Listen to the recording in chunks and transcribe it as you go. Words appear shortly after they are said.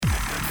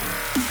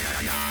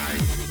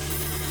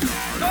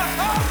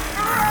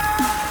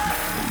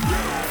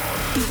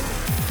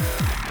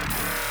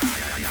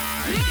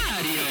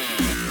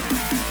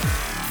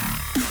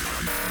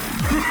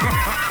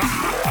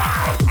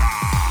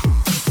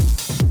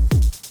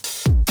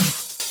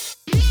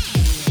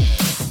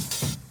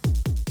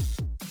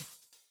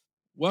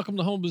Welcome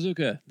to Home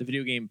Bazooka, the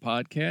video game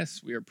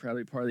podcast. We are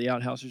proudly part of the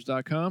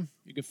Outhousers.com.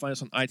 You can find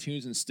us on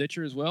iTunes and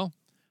Stitcher as well.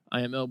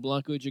 I am El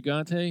Blanco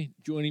Gigante.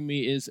 Joining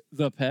me is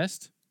The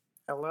Pest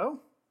Hello?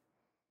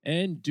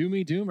 and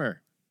Doomy Doomer.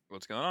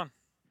 What's going on?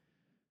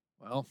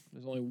 Well,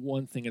 there's only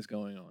one thing that's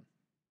going on.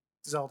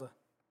 Zelda.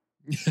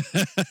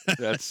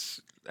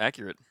 That's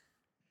accurate.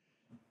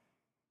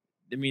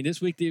 I mean,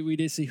 this week we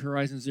did see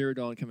Horizon Zero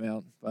Dawn come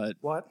out, but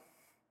What?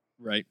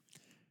 right,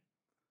 F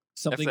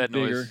something that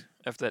bigger, noise.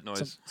 F that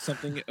noise.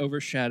 something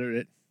overshadowed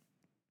it.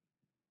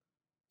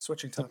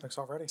 Switching topics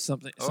already.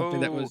 Something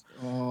that was.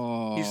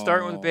 Oh, He's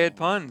starting with bad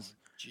puns.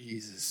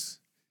 Jesus.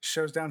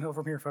 Show's downhill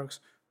from here, folks.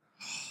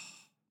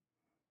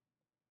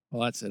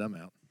 Well, that's it. I'm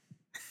out.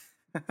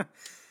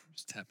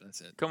 Just tapping.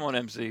 That's it. Come on,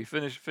 MC.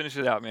 Finish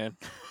it out, man.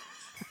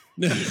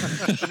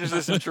 Finish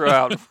this intro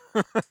out.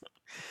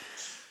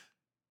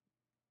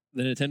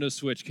 The Nintendo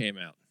Switch came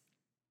out.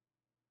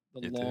 The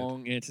It did.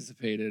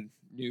 long-anticipated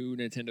new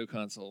Nintendo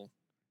console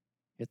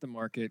hit the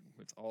market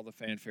with all the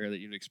fanfare that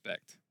you'd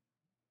expect,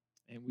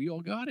 and we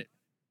all got it.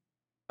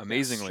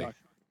 Amazingly.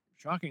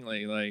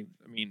 Shockingly, and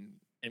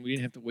we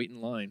didn't have to wait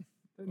in line.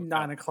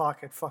 9 o'clock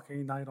at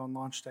fucking night on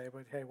launch day,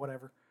 but hey,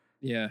 whatever.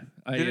 Yeah,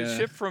 Did it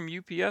ship from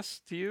UPS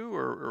to you,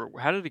 or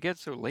how did it get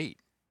so late?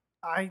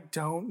 I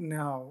don't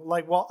know.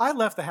 I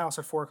left the house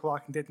at 4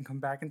 o'clock and didn't come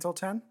back until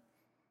 10.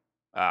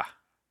 Ah,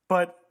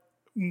 But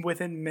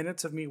within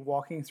minutes of me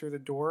walking through the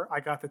door,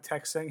 I got the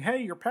text saying,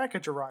 hey, your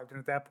package arrived. And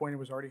at that point, it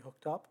was already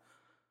hooked up.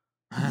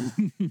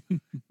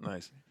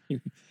 nice.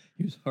 He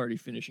was already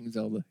finishing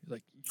Zelda. He's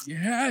like,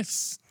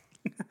 yes.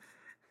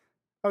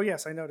 Oh,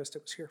 yes, I noticed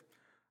it was here.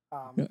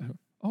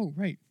 Oh,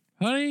 right,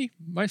 honey,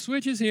 my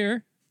Switch is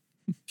here.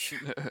 So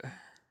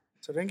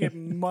I didn't get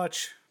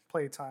much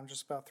playtime,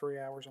 just about 3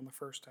 hours on the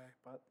first day,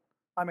 but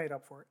I made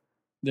up for it.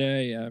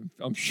 Yeah,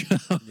 I'm sure.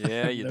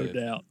 Yeah, you no did.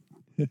 doubt.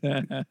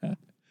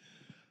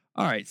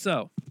 All right,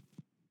 so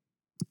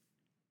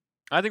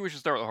I think we should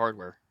start with the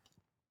hardware.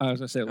 I was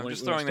gonna say, I'm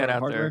just throwing that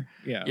out there.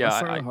 Yeah, Yeah, let's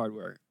start with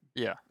hardware.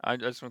 Yeah, I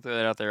just want to throw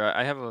that out there.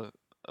 I have a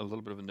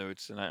little bit of a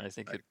notes, and I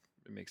think it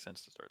makes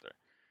sense to start there.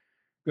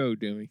 Go,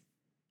 Doomy.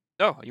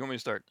 Oh, you want me to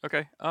start?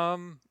 Okay.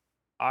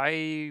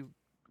 I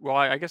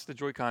guess the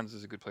Joy-Cons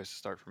is a good place to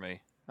start for me.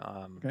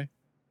 Okay.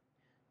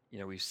 You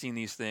know, we've seen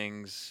these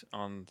things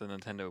on the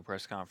Nintendo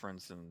press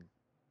conference, and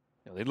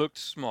they looked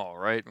small,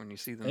 right? When you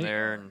see them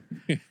there,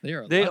 and they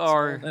are. They a lot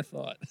smaller are- than I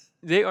thought.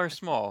 they are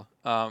small,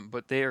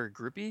 but they are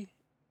grippy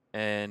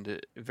and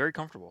very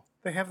comfortable.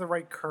 They have the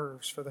right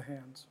curves for the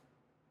hands.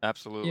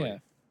 Absolutely.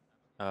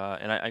 Yeah.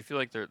 And I feel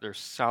like they're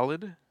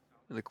solid.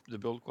 The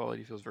build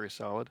quality feels very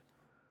solid.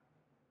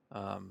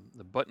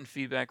 The button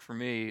feedback for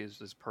me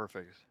is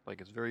perfect.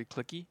 Like, it's very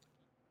clicky,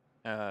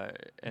 and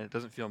it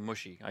doesn't feel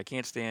mushy. I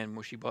can't stand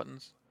mushy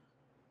buttons.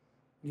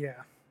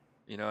 Yeah.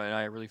 And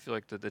I really feel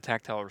like the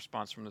tactile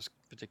response from this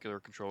particular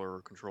controller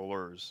or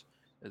controllers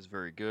is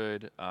very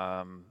good.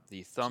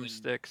 The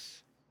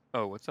thumbsticks.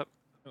 Oh, what's up?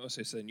 I was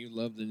saying you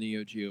love the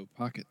Neo Geo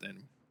Pocket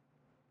then,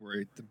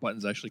 where the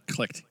buttons actually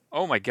clicked.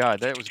 Oh my God,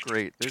 that was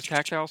great. Those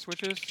tactile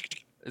switches.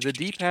 The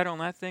D-pad on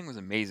that thing was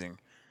amazing.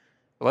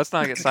 But let's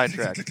not get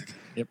sidetracked.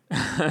 Yep.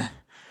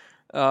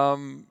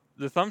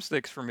 The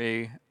thumbsticks for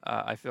me,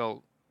 I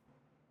felt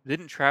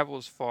didn't travel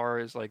as far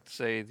as, like,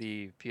 say,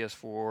 the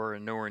PS4,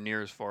 and nowhere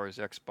near as far as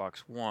Xbox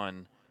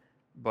One,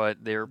 but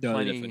they're No, they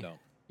plenty. definitely don't.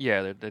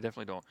 Yeah, they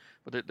definitely don't.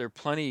 But they're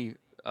plenty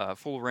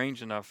full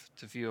range enough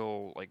to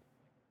feel like,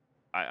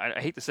 I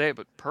hate to say it,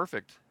 but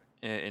perfect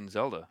in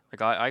Zelda.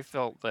 Like, I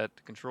felt that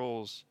the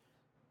controls,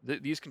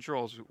 these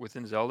controls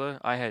within Zelda,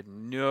 I had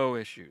no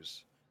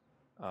issues.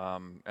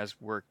 As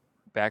we're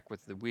back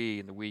with the Wii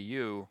and the Wii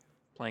U,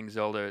 playing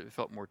Zelda, it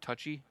felt more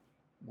touchy,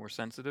 more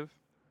sensitive.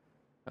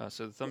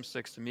 So the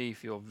thumbsticks to me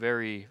feel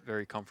very,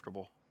 very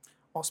comfortable.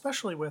 Well,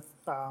 especially with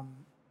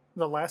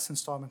the last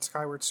installment,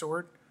 Skyward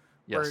Sword,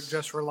 where it Yes.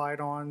 just relied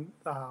on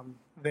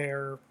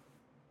their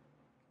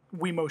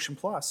Wii Motion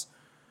Plus.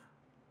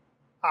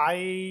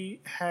 I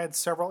had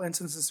several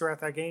instances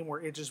throughout that game where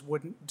it just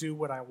wouldn't do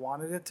what I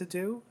wanted it to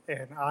do,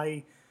 and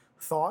I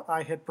thought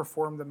I had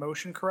performed the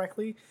motion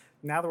correctly.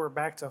 Now that we're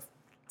back to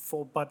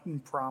full button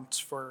prompts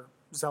for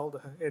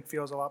Zelda, it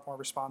feels a lot more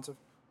responsive.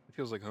 It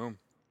feels like home.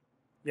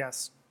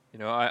 Yes.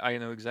 I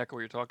know exactly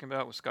what you're talking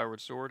about with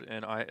Skyward Sword,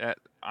 and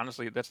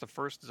honestly, that's the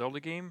first Zelda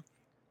game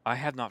I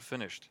have not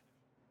finished.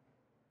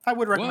 I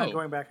would recommend Whoa.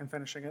 going back and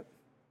finishing it.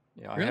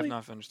 Yeah, I have Really?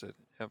 not finished it.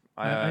 Yep.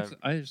 I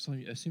just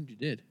assumed you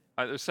did.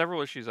 There's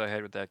several issues I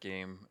had with that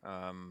game.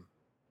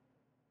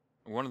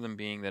 One of them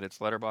being that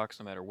it's letterbox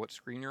no matter what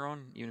screen you're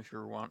on, even if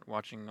you're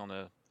watching on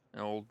an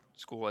old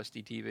school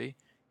SD TV,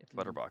 it's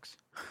letterbox.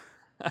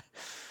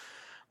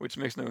 Which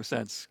makes no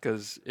sense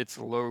because it's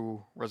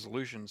low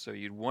resolution, so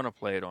you'd want to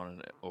play it on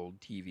an old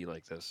TV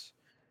like this.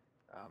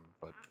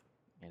 But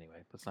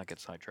anyway, let's not get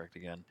sidetracked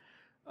again.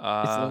 It's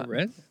low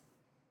res.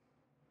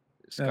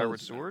 Skyward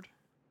doesn't matter. Sword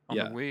on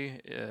Yeah. the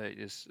Wii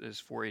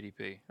is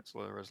 480p. That's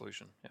low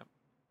resolution. Yep.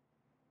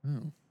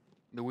 Oh.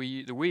 The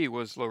Wii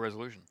was low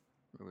resolution.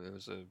 It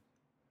was a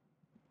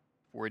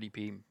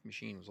 480p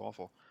machine. It was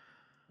awful.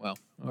 Wow.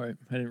 All right.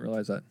 I didn't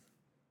realize that.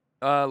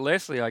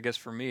 Lastly, I guess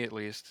for me at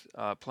least,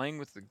 playing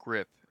with the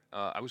grip,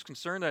 I was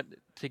concerned that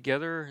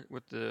together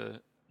with the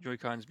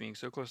Joy-Cons being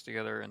so close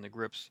together and the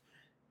grips,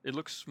 it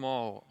looks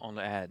small on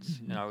the ads,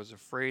 and I was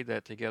afraid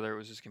that together it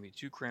was just gonna be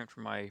too cramped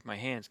for my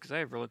hands because I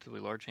have relatively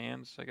large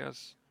hands, I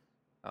guess.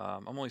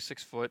 I'm only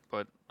 6 foot,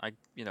 but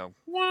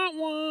Wah,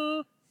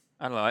 wah.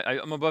 I don't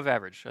know. I'm above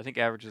average. I think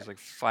average is like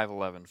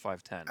 5'11",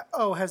 5'10".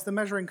 Oh, has the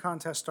measuring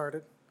contest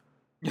started?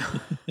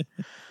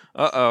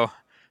 Uh-oh.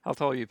 How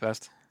tall are you,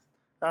 Pest?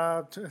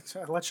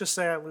 Let's just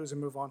say I lose and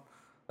move on.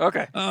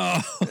 Okay.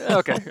 Oh.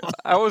 Okay.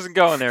 I wasn't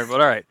going there,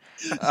 but all right.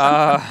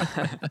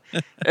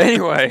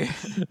 Anyway,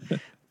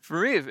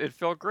 for me, it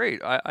felt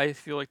great. I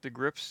feel like the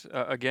grips,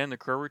 again, the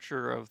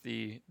curvature of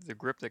the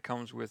grip that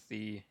comes with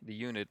the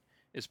unit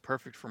is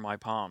perfect for my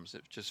palms.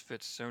 It just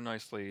fits so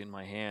nicely in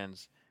my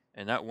hands.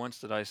 And not once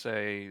did I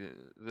say,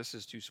 this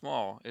is too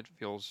small. It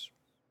feels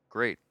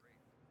great.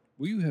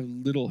 Well, you have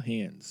little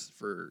hands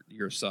for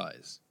your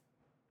size.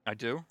 I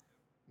do?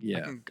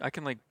 Yeah. I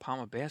can like palm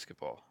a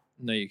basketball.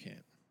 No, you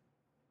can't.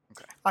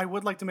 I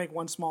would like to make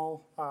one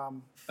small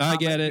I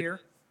get comment it. here.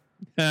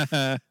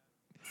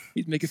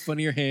 He's making fun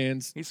of your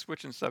hands. He's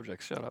switching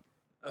subjects. Shut up.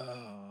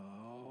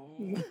 Oh.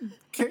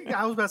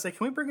 I was about to say,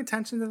 can we bring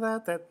attention to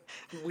that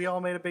we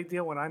all made a big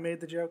deal when I made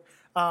the joke?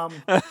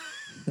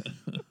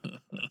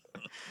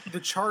 The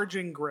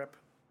charging grip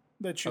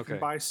that you can Okay.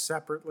 buy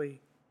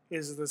separately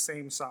is the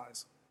same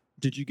size.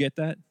 Did you get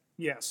that?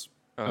 Yes.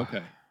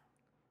 Okay.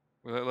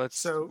 Well,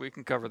 So, we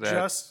can cover that.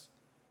 Just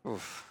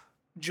Oof.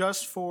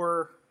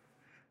 for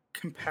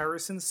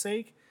comparison's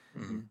sake,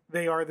 Mhm.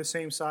 they are the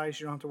same size.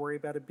 You don't have to worry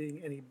about it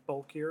being any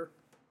bulkier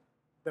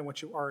than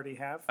what you already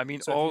have. I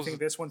mean, so if all's- you think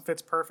this one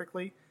fits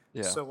perfectly,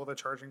 Yeah. so will the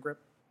charging grip.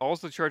 All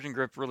the charging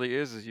grip really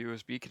is a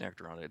USB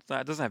connector on it.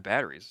 It doesn't have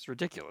batteries. It's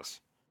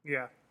ridiculous.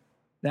 Yeah.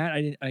 That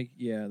I didn't.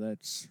 Yeah,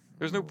 that's.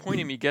 There's no point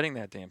in me getting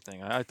that damn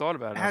thing. I thought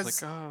about it. I was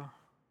Has- like, oh,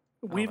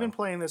 We've been know.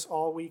 playing this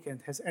all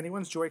weekend. Has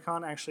anyone's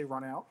Joy-Con actually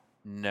run out?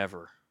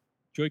 never.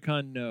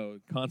 Joy-Con, no.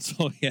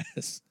 Console,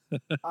 yes.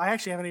 I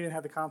actually haven't even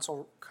had the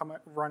console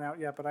run out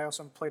yet, but I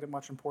also haven't played it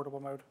much in portable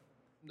mode.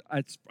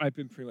 I've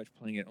been pretty much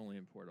playing it only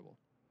in portable.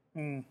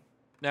 Mm.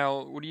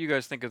 Now, what do you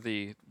guys think of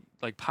the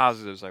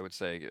positives? I would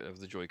say of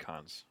the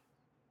Joy-Cons.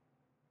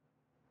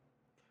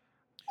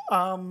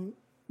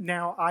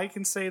 Now I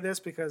can say this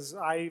because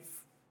I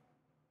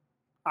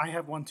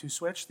have 1-2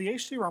 Switch. The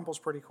HD Rumble's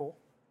pretty cool.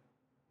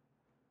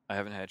 I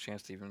haven't had a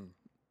chance to even.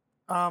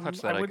 Touch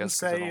that, I I wouldn't guess,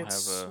 'cause I say don't have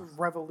it's a-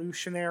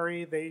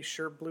 revolutionary. They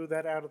sure blew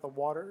that out of the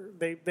water.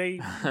 They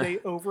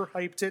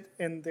overhyped it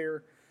in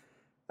their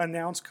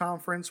announced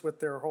conference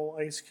with their whole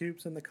ice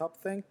cubes in the cup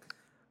thing,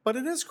 but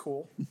it is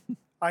cool.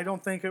 I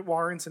don't think it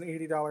warrants an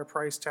 $80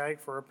 price tag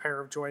for a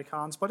pair of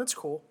Joy-Cons, but it's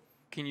cool.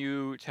 Can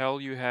you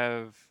tell you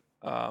have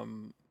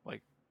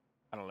like,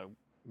 I don't know,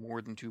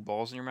 more than 2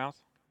 balls in your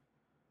mouth?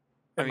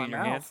 In your my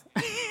hand?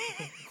 mouth.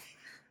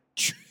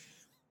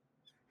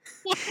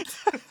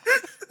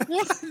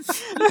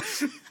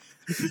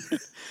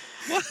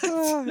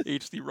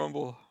 HD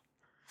Rumble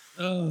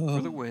Oh.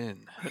 for the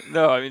win.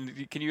 No, I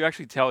mean, can you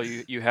actually tell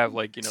you have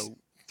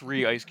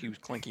 3 ice cubes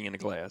clinking in a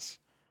glass?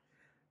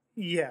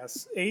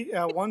 Yes,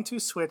 1-2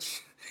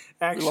 Switch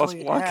lost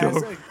actually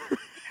Blanco.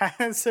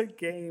 has a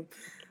game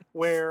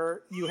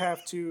where you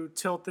have to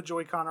tilt the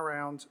Joy-Con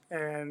around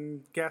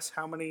and guess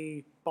how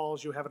many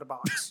balls you have in a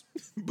box.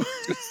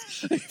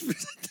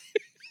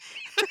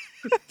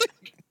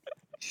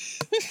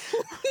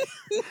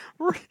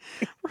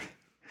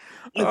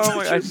 Oh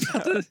my!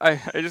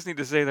 I just need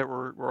to say that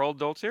we're all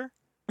adults here.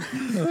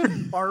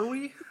 Are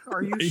we?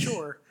 Are you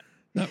sure?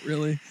 Not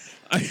really.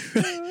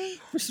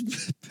 For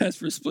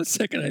a split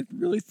second, I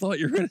really thought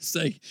you were going to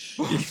say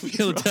you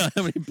feel to tell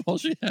how many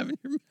balls you have in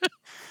your mouth.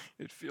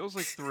 It feels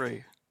like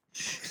 3.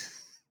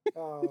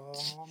 Oh,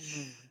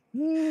 Oh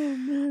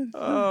man.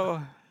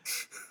 Oh,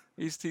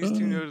 he's too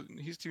new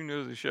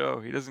to the show.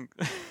 He doesn't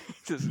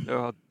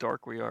know how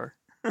dark we are.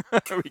 We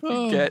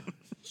can get.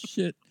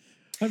 Shit.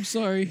 I'm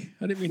sorry.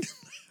 I didn't mean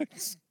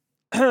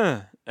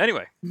to.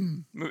 Anyway,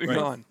 moving Right.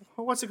 on.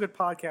 what's a good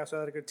podcast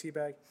without a good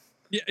teabag?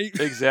 Yeah,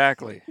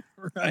 Exactly.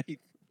 right.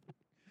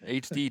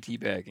 HD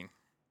teabagging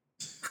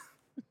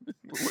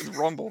with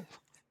Rumble.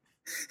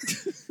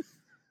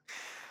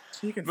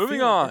 So you can Moving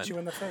feel it on. hit you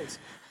in the face.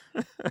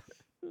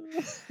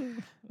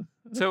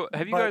 So,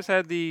 have you But- guys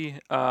had the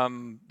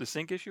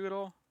sync issue at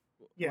all?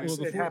 Yes, Well,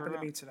 it before- happened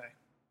to me today.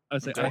 I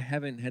was like, Okay. I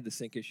haven't had the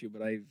sync issue,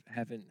 but I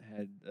haven't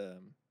had.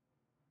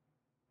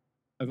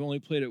 I've only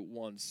played it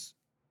once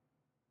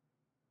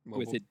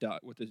with Mobile?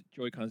 it with the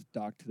Joy-Cons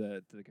docked to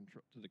the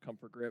control to the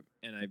comfort grip,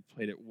 and I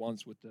played it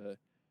once with the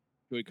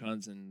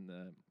Joy-Cons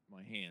in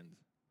my hand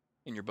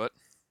In your butt?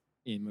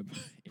 in my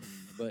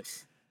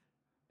butt,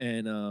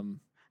 and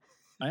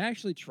I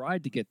actually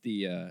tried to get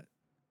the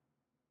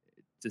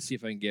to see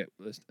if I can get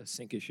a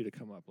sync issue to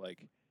come up.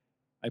 Like,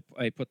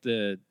 I put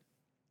the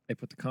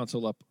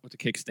console up with the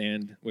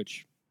kickstand,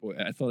 which boy,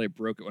 I thought I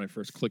broke it when I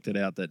first clicked it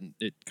out. That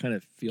it kind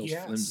of feels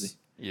flimsy.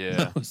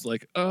 Yeah. I was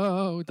like,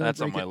 oh, did I That's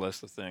on break my it?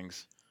 list of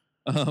things.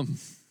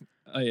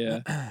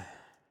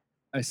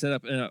 I set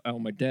up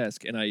on my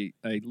desk, and I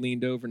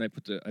leaned over and I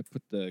put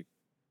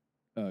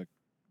uh,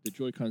 the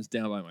Joy Cons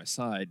down by my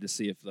side to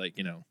see if, like,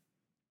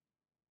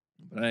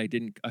 but I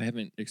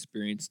haven't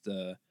experienced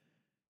the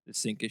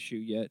sync issue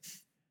yet.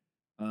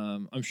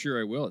 I'm sure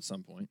I will at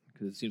some point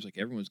because it seems like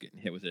everyone's getting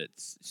hit with it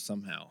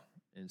somehow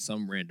in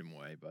some random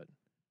way. But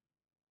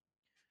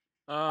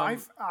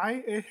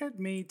It hit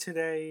me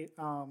today.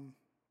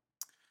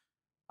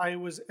 I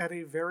was at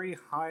a very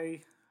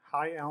high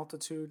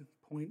altitude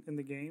point in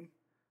the game,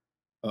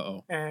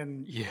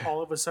 and Yeah.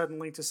 all of a sudden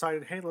Link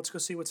decided, hey, let's go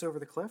see what's over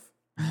the cliff.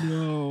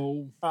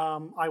 no,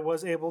 I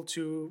was able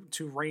to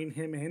rein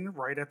him in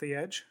right at the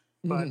edge,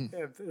 but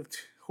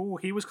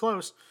he was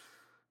close.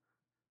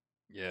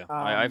 Yeah,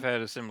 I've had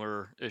a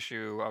similar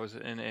issue. I was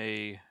in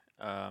a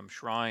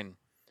shrine,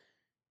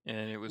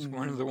 and it was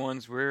one of the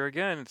ones where,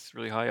 again, it's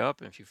really high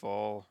up, and if you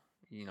fall,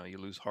 you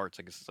lose hearts.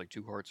 I guess it's like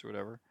 2 hearts or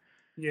whatever.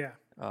 Yeah.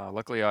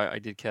 Luckily, I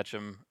did catch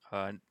him.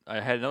 I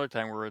had another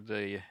time where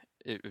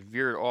it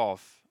veered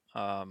off,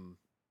 and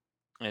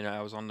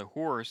I was on the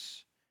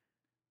horse.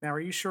 Now, are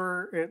you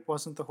sure it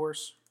wasn't the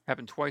horse?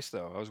 Happened twice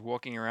though. I was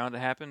walking around, it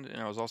happened, and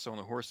I was also on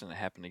the horse, and it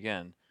happened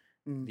again.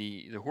 Mm.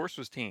 The horse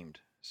was tamed,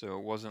 so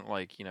it wasn't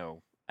like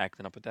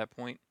acting up at that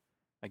point.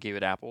 I gave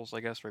it apples, I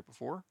guess, right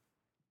before.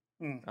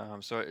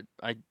 So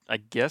I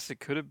guess it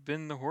could have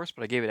been the horse,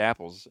 but I gave it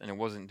apples, and it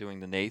wasn't doing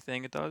the neigh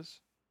thing it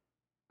does,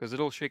 because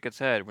it'll shake its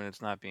head when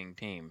it's not being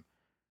tame.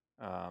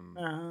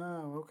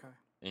 Oh, okay.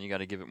 And you got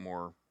to give it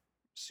more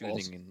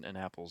soothing and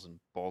apples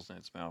and balls in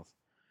its mouth,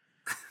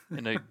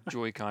 and a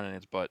Joy-Con in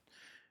its butt.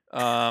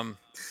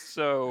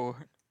 So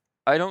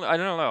I don't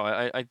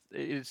know.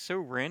 It's so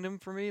random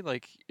for me.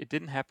 Like, it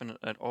didn't happen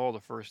at all the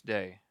first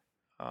day,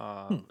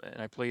 and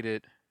I played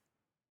it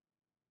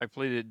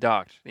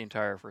docked the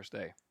entire first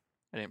day.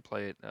 I didn't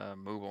play it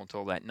mobile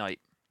until that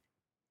night,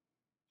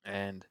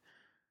 and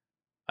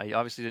I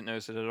obviously didn't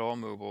notice it at all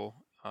mobile.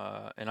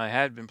 And I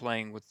had been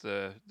playing with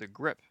the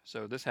grip,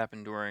 so this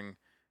happened during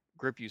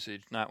grip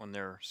usage, not when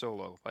they're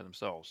solo by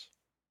themselves.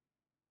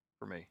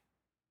 For me.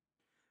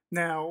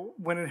 Now,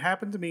 when it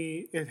happened to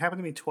me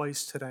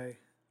twice today.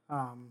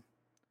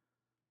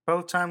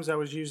 Both times I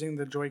was using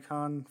the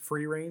Joy-Con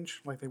free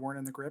range, like they weren't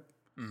in the grip.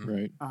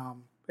 Right.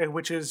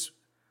 Which is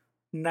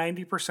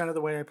 90% of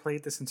the way I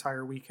played this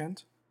entire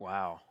weekend.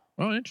 Wow.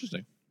 Oh,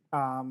 interesting.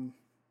 And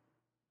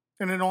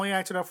it only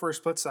acted up for a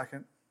split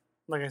second.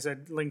 Like I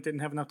said, Link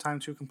didn't have enough time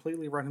to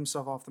completely run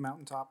himself off the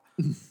mountaintop.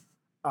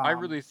 I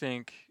really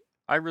think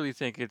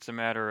it's a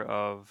matter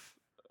of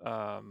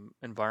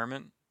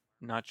environment,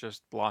 not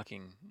just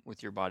blocking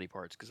with your body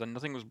parts, because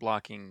nothing was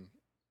blocking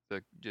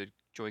the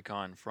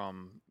Joy-Con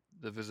from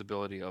the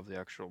visibility of the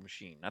actual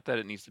machine. Not that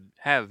it needs to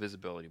have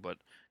visibility, but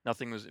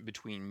nothing was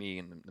between me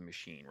and the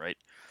machine, right?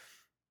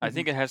 I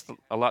think it has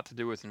a lot to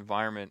do with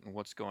environment and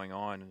what's going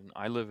on. And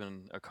I live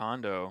in a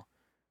condo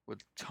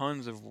with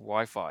tons of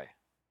Wi-Fi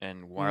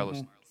and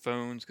wireless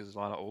phones, because there's a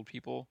lot of old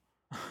people.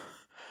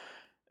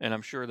 And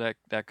I'm sure that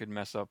could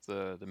mess up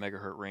the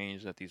megahertz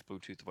range that these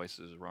Bluetooth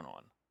devices run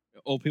on.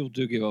 Old people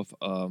do give off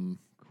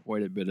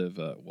quite a bit of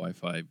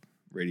Wi-Fi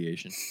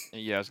radiation.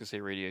 Yeah, I was gonna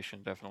say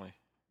radiation, definitely.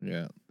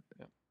 Yeah.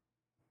 Yep.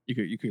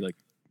 You could like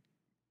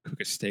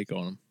cook a steak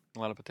on them. A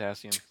lot of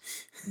potassium.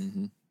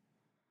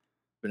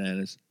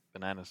 Bananas.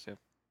 Yep.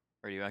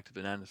 Radioactive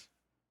bananas.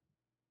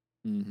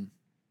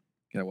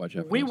 Gotta watch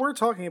out. We were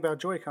talking about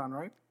Joy-Con,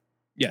 right?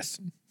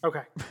 Yes.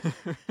 Okay.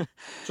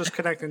 Just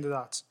connecting the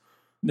dots.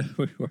 No,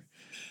 we were.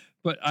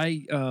 But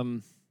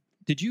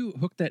did you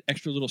hook that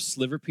extra little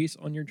sliver piece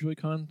on your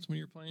Joy-Cons when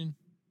you were playing?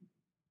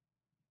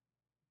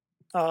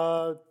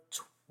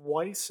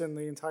 Twice in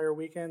the entire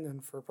weekend,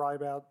 and for probably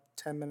about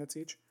 10 minutes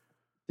each.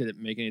 Did it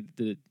make any?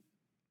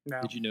 No.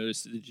 Did you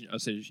notice? Did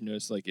you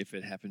notice like if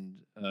it happened,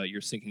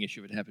 your syncing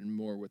issue, if it happened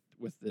more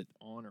with it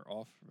on or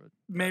off?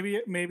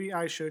 Maybe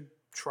I should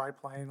try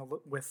playing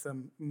with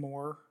them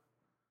more,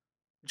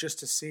 just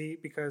to see,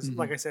 because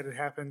like I said, it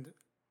happened.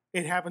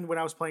 It happened when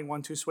I was playing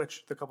 1-2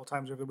 Switch the couple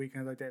times over the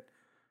weekend I did.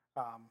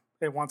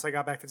 And once I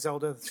got back to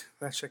Zelda,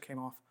 that shit came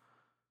off.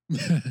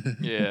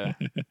 Yeah.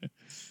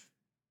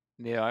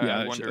 Yeah,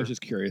 I wonder. I was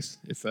just curious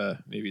if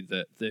maybe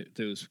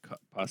those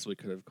possibly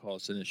could have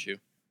caused an issue.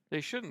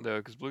 They shouldn't, though,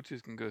 because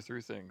Bluetooth can go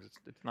through things.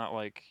 It's not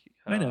like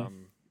I know.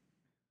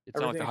 It's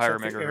not like the higher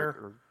megahertz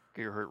or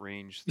gigahertz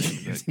range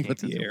thing that came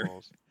through the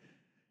walls.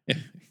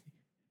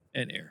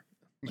 And air.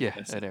 Yeah,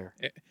 and air.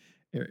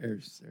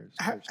 Air's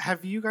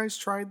have you guys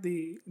tried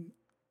the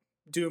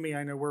Doomy?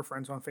 I know we're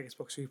friends on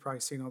Facebook, so you've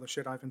probably seen all the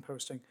shit I've been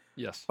posting.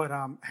 Yes. But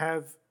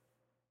have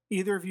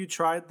either of you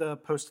tried the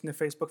posting to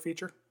Facebook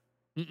feature?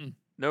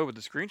 No, but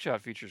the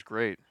screenshot feature is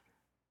great.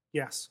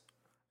 Yes.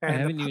 And I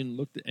haven't even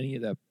looked at any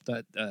of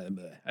that.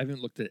 I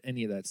haven't looked at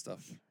any of that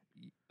stuff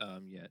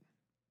yet. It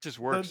just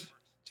works.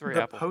 It's very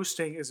the Apple.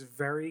 Posting is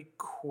very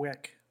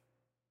quick.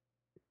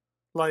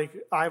 Like,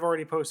 I've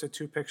already posted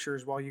 2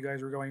 pictures while you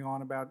guys were going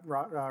on about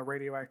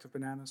radioactive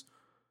bananas.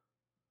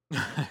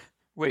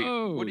 Wait,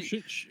 Oh, what are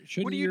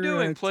shouldn't you your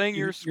doing playing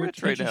your your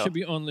Switch right attention now? should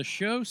be on the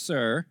show,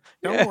 sir?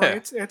 Don't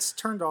worry, Yeah, it's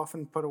turned off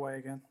and put away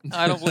again.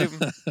 I don't believe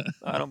him.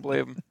 I don't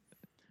believe him.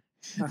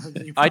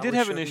 You I did probably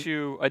have an shouldn't.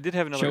 issue. I did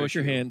have another Show us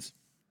your issue. hands.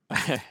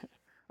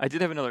 I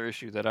did have another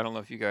issue that I don't know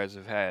if you guys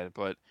have had,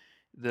 but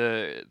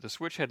the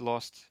Switch had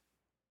lost,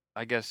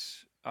 I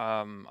guess,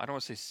 I don't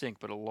want to say sync,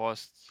 but it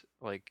lost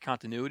like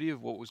continuity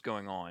of what was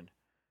going on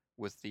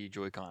with the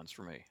Joy-Cons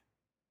for me.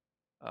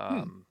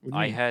 What do you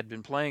I mean? had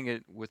been playing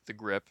it with the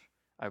grip.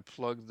 I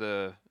plugged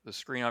the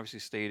screen obviously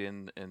stayed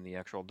in the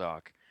actual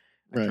dock.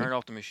 I Right. turned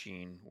off the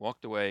machine,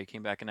 walked away,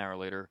 came back an hour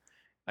later.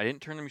 I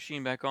didn't turn the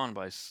machine back on,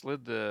 but I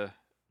slid the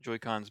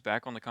Joy-Cons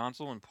back on the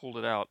console and pulled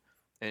it out,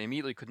 and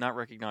immediately could not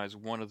recognize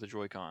one of the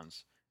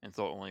Joy-Cons and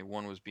thought only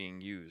one was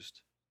being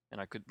used.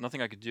 And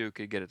nothing I could do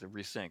could get it to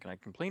resync. And I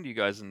complained to you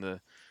guys in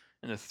the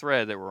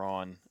thread that we're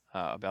on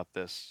about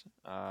this.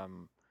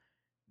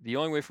 The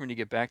only way for me to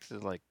get back to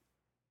like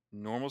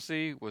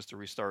normalcy was to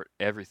restart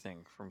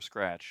everything from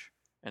scratch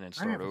and then I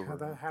start haven't had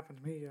over. that happen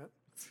to me yet.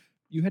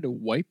 You had to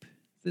wipe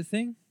the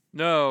thing?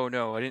 No,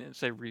 I didn't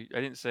say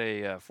I didn't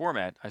say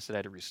format. I said I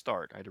had to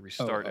restart. I had to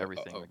restart oh,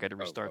 everything. Like I had to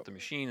restart the okay.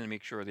 machine and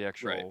make sure the Right.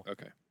 actual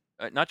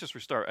Okay. not just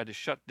restart. I had to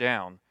shut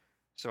down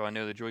so I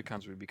know the Joy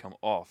Cons would become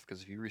off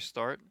because if you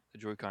restart, the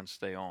Joy Cons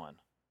stay on.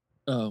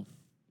 Oh.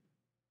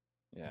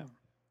 Yeah.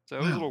 So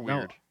it was a little Now,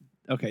 weird.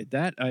 okay,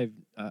 that I've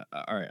all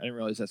right. I didn't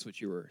realize that's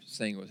what you were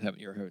saying was having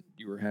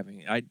you were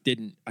having. I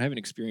haven't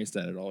experienced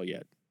that at all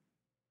yet.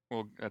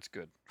 Well, that's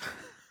good.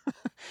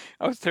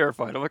 I was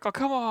terrified. I'm like, oh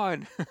come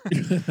on.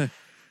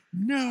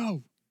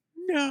 No,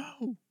 no.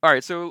 All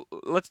right, so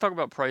let's talk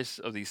about price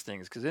of these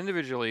things because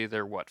individually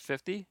they're what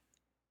 50,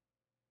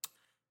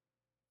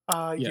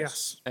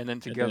 Yes. and then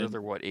And together then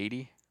they're what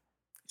 80,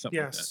 something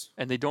like that. Yes.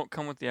 and they don't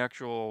come with the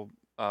actual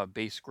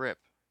base grip,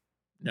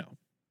 No.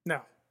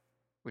 No.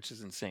 which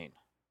is insane.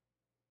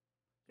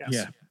 Yes.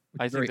 Yeah.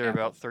 I think Very they're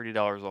about Apple.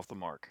 $30 off the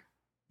mark.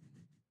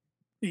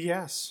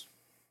 Yes.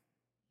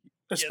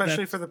 Especially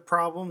that's- for the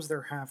problems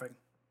they're having.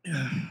 I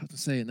have to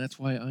say, and that's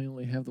why I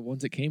only have the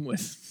ones it came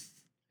with.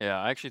 Yeah,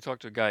 I actually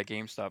talked to a guy at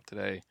GameStop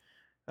today.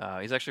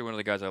 He's actually one of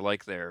the guys I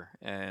like there,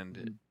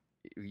 and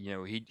you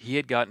know he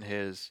had gotten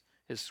his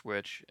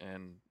Switch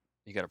and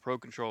he got a Pro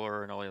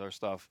controller and all the other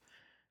stuff,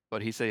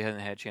 but he said he hadn't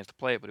had a chance to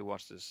play it, but he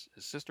watched his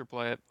sister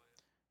play it,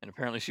 and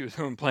apparently she was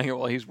home playing it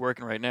while he's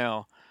working right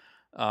now.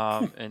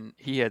 And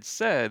he had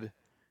said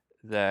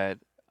that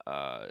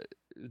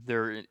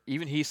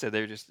even he said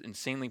they're just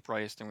insanely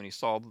priced, and when he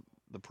saw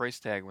the price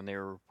tag when they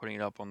were putting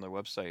it up on their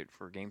website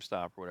for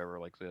GameStop or whatever,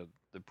 like the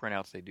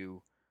printouts they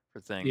do for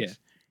things,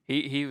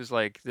 Yeah. he was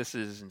like, "This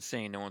is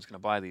insane. No one's going to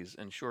buy these."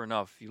 And sure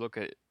enough, if you look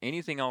at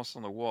anything else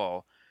on the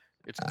wall,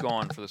 it's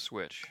gone for the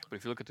Switch. But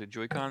if you look at the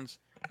Joy-Cons,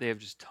 they have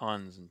just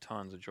tons and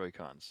tons of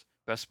Joy-Cons.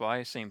 Best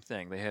Buy, same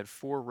thing. They had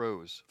 4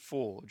 rows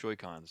full of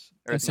Joy-Cons.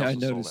 Everything else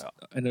was sold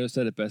out. I noticed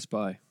that at Best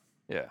Buy.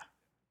 Yeah.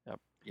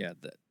 Yeah.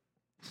 That.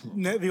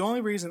 No, the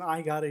only reason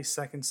I got a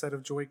second set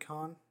of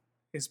Joy-Con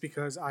is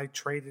because I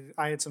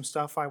had some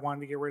stuff I wanted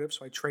to get rid of,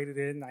 so I traded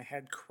in and I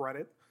had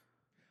credit.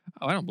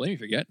 Oh, I don't blame you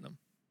for getting them.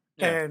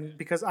 Yeah. And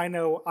because I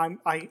know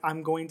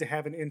I'm going to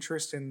have an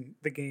interest in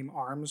the game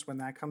ARMS when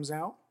that comes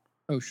out.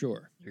 Oh,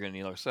 sure. You're going to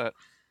need another set.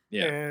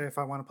 Yeah. If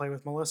I want to play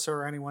with Melissa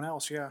or anyone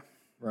else, yeah.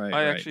 Right.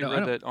 I right. actually No, I read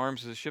don't- that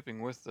ARMS is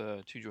shipping with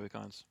 2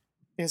 Joy-Cons.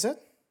 Is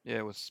it?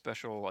 Yeah, with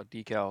special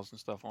decals and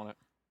stuff on it.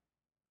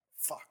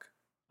 Fuck.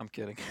 I'm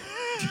kidding.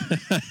 You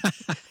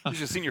should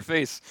have seen your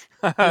face.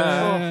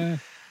 Yeah.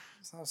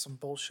 It's not some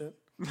bullshit.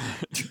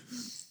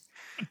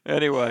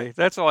 Anyway,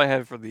 that's all I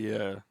had for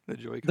the The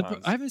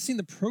Joy-Cons. I haven't seen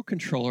the Pro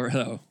controller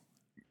though.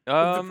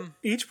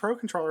 Each Pro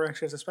controller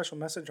actually has a special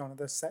message on it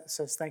that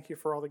says "Thank you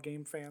for all the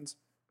game fans."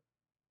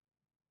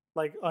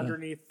 Like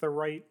underneath the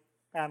right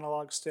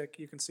analog stick,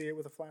 you can see it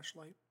with a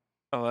flashlight.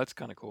 Oh, that's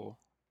kind of cool.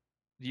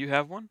 Do you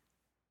have one?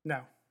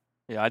 No,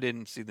 Yeah, I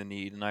didn't see the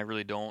need, and I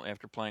really don't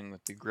after playing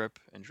with the grip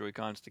and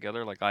Joy-Cons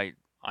together. Like I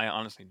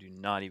honestly do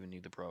not even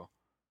need the Pro.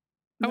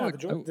 no, would-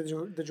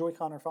 the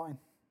Joy-Con are fine.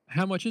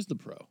 How much is the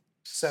Pro?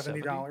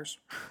 $70.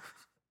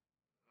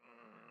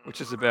 Which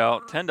is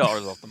about $10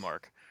 off the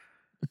mark.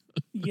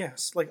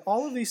 Yes, like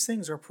all of these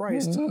things are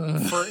priced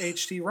for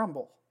HD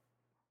Rumble.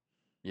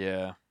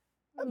 Yeah.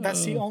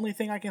 That's the only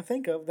thing I can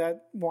think of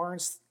that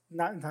warrants.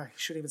 Not I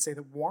shouldn't even say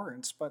that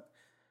warrants, but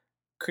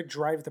could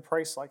drive the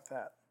price like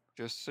that.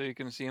 Just so you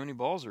can see how many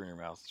balls are in your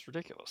mouth. It's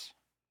ridiculous.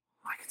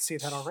 I can see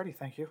that already.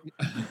 Thank you.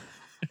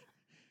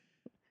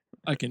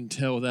 I can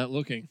tell without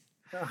looking.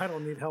 I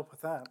don't need help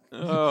with that.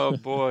 Oh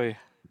boy.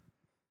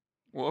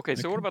 Well, okay.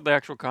 So what can- about the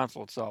actual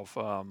console itself?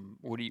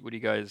 What do you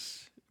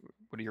guys?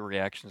 What are your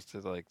reactions to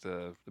like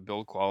the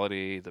build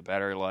quality, the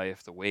battery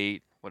life, the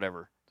weight,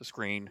 whatever, the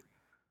screen?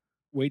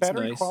 Weight's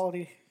Battery nice.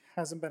 quality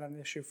hasn't been an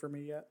issue for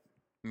me yet.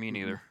 Me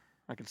neither.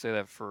 I can say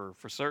that for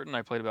certain.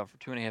 I played about for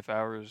 2.5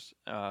 hours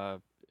in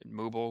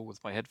mobile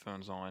with my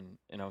headphones on,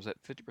 and I was at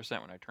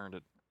 50% when I turned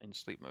it in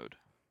sleep mode.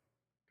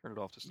 Turned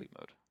it off to sleep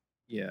mode.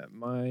 Yeah,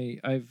 I'm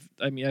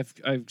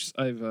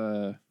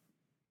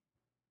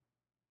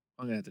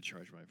gonna have to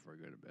charge mine before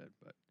I go to bed,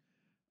 but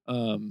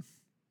Um,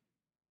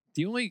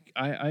 the only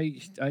I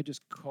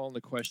just call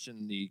into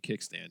question the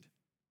kickstand.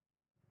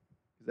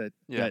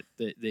 Yeah.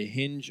 The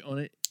hinge on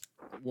it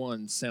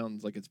one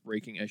sounds like it's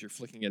breaking as you're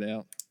flicking it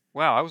out.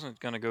 Wow, I wasn't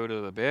gonna go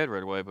to the bad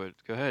right away, but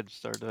go ahead,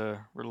 start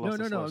riddle off No, no,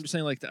 this no. I'm list. just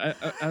saying, like, out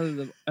of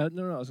the no,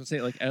 no. I was gonna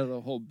say, like, out of the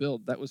whole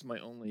build, that was my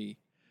only.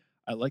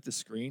 I like the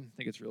screen. I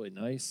think it's really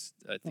nice.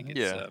 I think Mhm. it's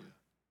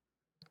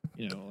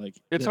Yeah. like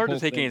It's the hard to whole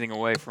take thing. anything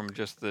away from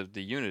just the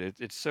unit.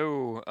 It's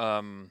so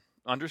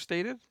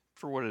understated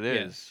for what it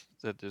Yeah, is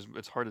that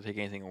it's hard to take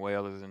anything away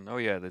other than, oh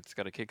yeah, that's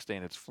got a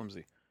kickstand. It's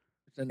flimsy.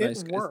 it's a It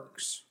nice. It's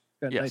works.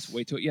 got a nice Yes,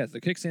 weight to it. Yes,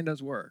 the kickstand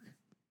does work,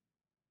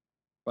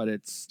 but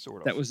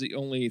sort that of. was the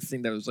only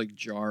thing that was like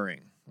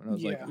jarring. When I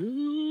was like, Yeah.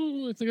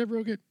 ooh, I think I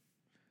broke it.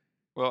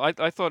 Well,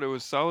 I thought it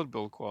was solid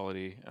build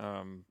quality.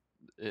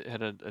 It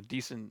had a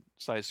decent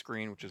sized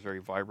screen, which is very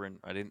vibrant.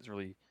 I didn't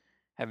really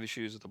have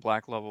issues with the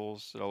black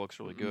levels. It all looks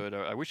really Mm-hmm. good.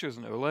 I wish it was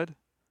an OLED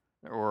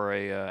or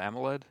a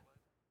AMOLED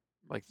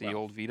like the Well,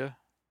 old Vita.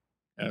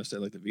 I would say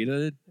like the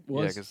Vita Yeah,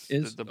 was because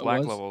is the black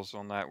was. levels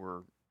on that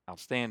were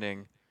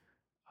outstanding.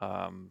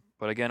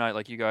 But again, I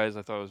like you guys.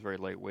 I thought it was very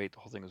lightweight. The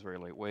whole thing was very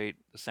lightweight.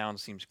 The sound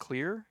seems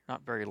clear,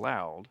 not very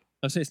loud.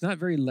 I'd say it's not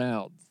very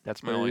loud,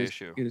 That's my but only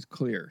issue it is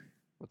clear.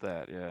 with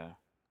that. Yeah.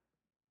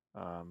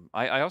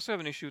 I also have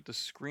an issue with the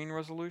screen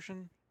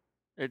resolution.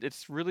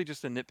 It's really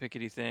just a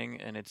nitpickety thing,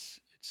 and it's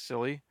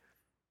silly.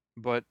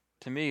 But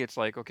to me, it's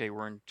like, okay,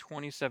 we're in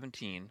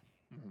 2017,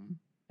 Mm-hmm.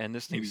 and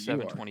this Maybe thing's you are.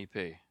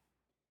 720p.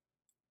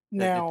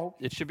 Now,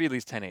 It should be at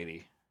least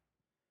 1080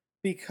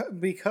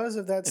 because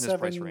of that in this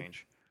price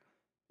range.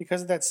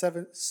 because of that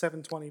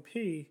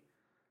 720p,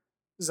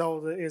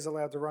 Zelda is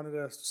allowed to run at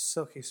a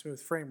silky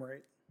smooth frame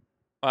rate.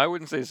 I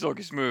wouldn't say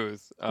silky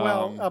smooth.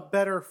 Well, a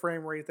better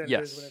frame rate than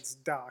it is when Yes. it's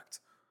docked.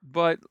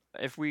 But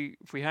if we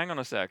hang on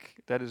a sec,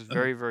 that is Uh-huh.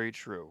 very, very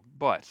true.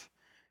 But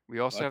we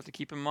also But have to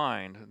keep in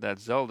mind that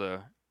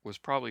Zelda was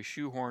probably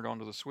shoehorned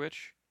onto the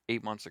Switch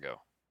 8 months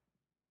ago.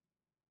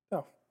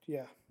 Oh,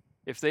 yeah.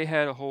 If they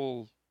had a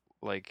whole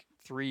like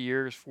 3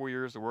 years, 4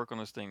 years to work on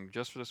this thing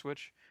just for the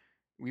Switch,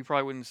 we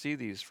probably wouldn't see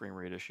these frame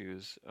rate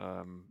issues,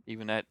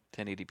 even at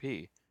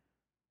 1080p.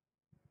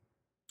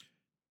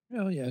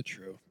 well, yeah,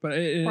 true. But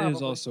it is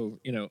Probably. also,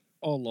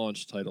 all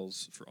launch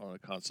titles for on a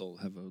console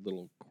have a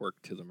little quirk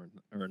to them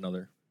or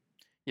another.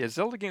 Yeah,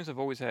 Zelda games have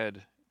always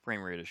had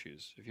frame rate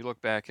issues. If you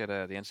look back at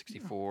the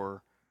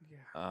N64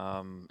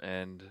 Yeah.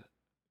 and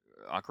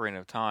Ocarina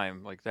of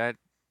Time, like that,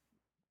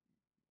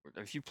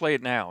 if you play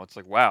it now, it's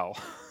like, wow,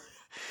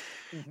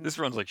 Hmm. this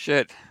runs like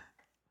shit.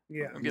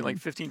 Yeah. I'm getting like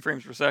 15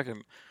 frames per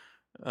second.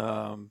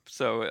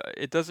 So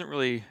it doesn't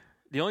really.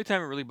 The only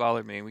time it really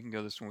bothered me, and we can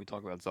go this when we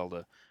talk about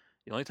Zelda.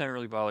 The only time it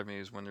really bothered me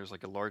is when there's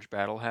like a large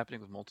battle happening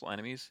with multiple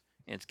enemies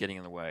and it's getting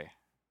in the way.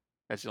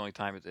 That's the only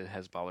time it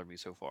has bothered me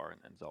so far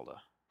in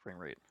Zelda frame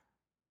rate.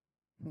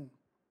 Hmm.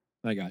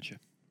 I gotcha.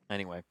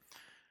 Anyway,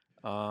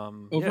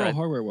 Overall,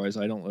 hardware wise,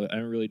 I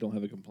really don't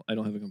have I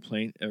don't have a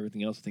complaint.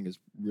 Everything else I think is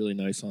really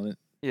nice on it.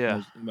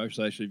 yeah, I was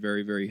actually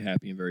very, very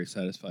happy and very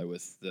satisfied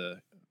with the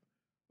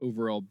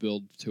overall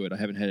build to it. I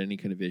haven't had any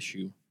kind of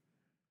issue.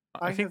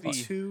 I I think have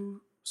the.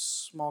 two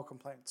small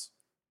complaints,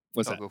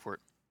 What's Oh, that? go for it.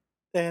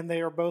 and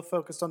they are both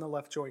focused on the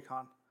left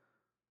Joy-Con.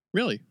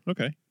 Really?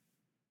 Okay.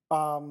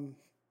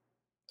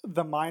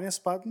 The minus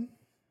button,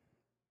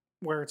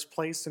 where it's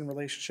placed in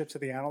relationship to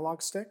the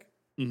analog stick,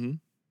 Mm-hmm.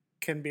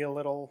 can be a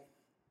little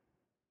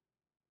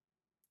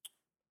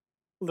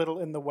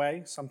in the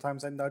way.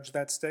 Sometimes I nudge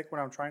that stick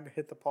when I'm trying to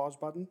hit the pause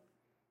button,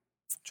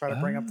 try to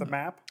bring up the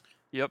map.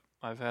 Yep,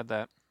 I've had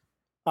that.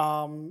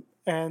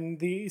 And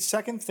the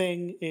second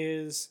thing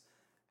is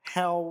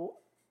how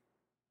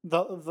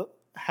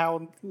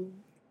how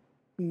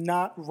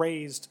not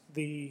raised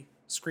the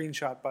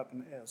screenshot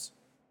button is.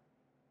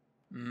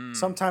 Mm.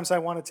 Sometimes I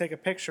want to take a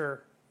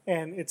picture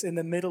and it's in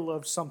the middle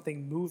of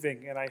something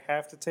moving and I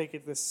have to take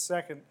it this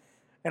second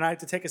and I have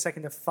to take a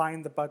second to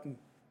find the button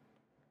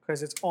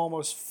because it's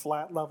almost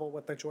flat level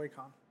with the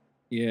Joy-Con.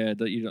 Yeah,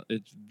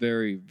 it's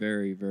very,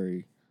 very,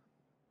 very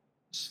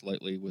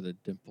slightly with a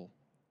dimple.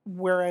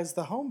 Whereas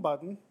the home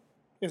button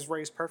is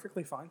raised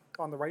perfectly fine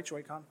on the right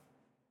Joy-Con.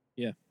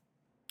 Yeah.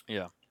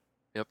 Yeah.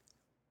 Yep.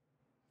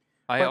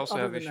 I But also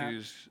other have than that-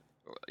 issues.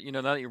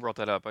 Now that you brought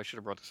that up, I should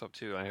have brought this up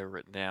too. I have it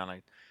written down.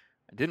 I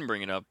didn't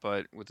bring it up,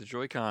 but with the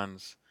Joy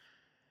Cons,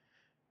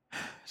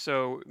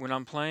 so when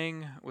I'm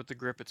playing with the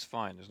grip, it's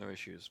fine. There's no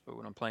issues. But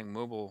when I'm playing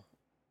mobile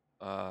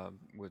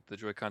with the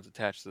Joy Cons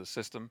attached to the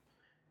system,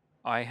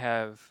 I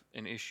have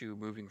an issue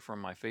moving from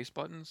my face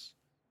buttons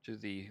to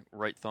the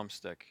right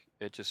thumbstick.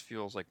 It just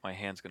feels like my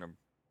hand's going to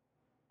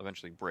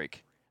eventually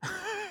break.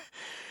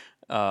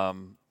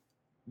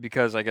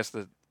 Because I guess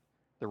the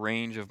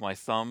range of my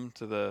thumb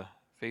to the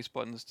face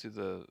buttons to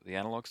the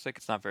analog stick,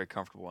 it's not very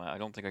comfortable. I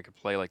don't think I could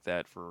play like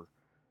that for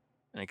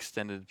an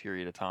extended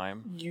period of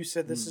time. You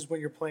said this is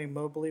when you're playing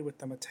mobily with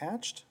them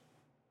attached?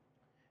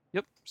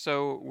 Yep.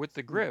 So with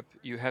the grip,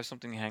 you have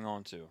something to hang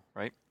on to,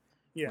 right?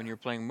 Yeah. When you're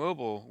playing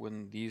mobile,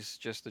 when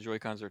just the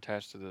Joy-Cons are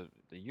attached to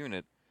the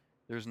unit,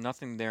 there's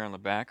nothing there on the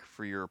back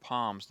for your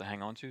palms to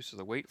hang onto, so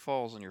the weight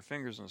falls on your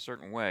fingers in a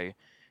certain way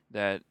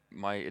that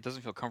it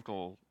doesn't feel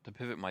comfortable to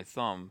pivot my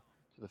thumb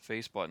to the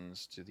face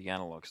buttons to the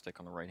analog stick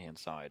on the right hand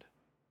side.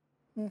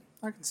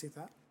 I can see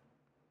that.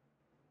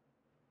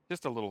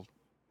 Just a little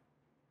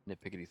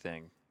nitpickety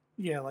thing.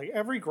 Yeah, like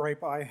every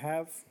gripe I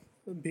have,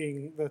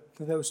 being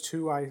those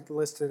two I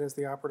listed as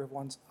the operative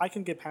ones, I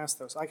can get past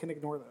those. I can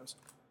ignore those.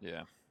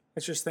 Yeah.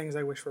 It's just things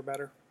I wish were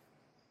better.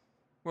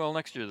 Well,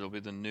 next year there'll be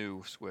the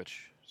new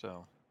Switch,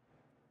 so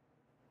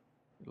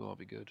it'll all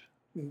be good.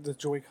 The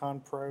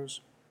Joy-Con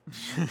Pros.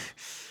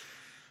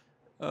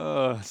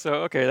 So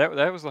okay,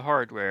 that was the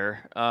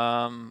hardware.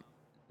 What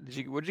did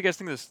you guys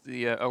think of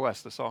the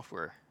OS, the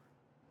software?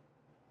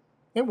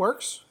 It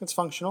works. It's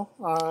functional.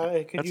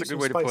 It could That's a use good some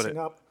way to put spicing it.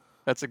 up.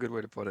 That's a good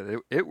way to put it.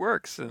 It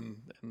works, and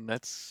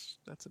that's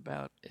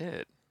about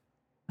it.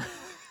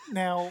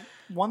 Now,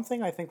 one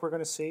thing I think we're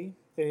going to see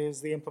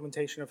is the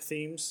implementation of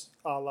themes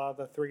a la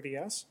the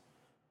 3DS,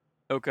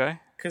 Okay.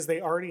 because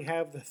they already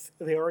have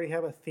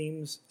a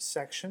themes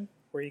section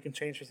where you can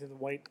change between the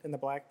white and the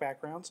black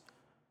backgrounds.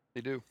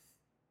 They do.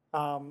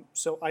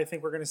 So I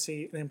think we're going to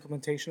see an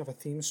implementation of a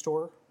theme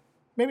store.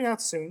 Maybe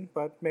not soon,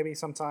 but maybe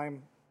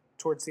sometime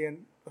towards the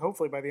end,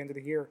 hopefully by the end of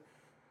the year,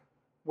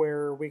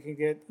 where we can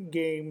get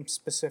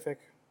game-specific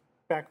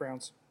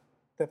backgrounds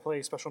that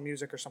play special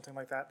music or something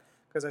like that.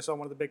 Because I saw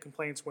one of the big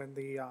complaints when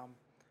the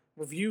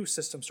review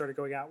system started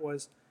going out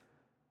was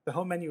the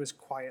home menu is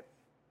quiet.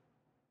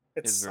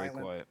 It's very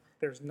silent. quiet.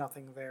 There's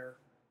nothing there.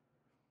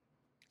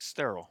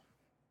 Sterile.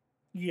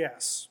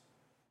 Yes.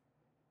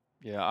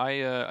 Yeah,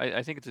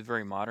 I think it's a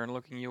very modern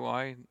looking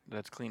UI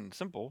that's clean and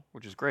simple,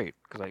 which is great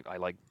because I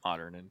like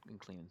modern and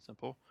clean and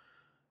simple.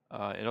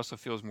 It also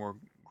feels more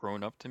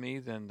grown up to me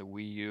than the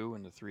Wii U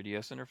and the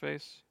 3DS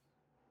interface.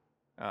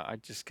 I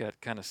just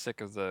get kind of sick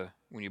of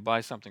when you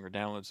buy something or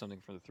download something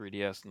for the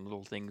 3DS and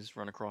little things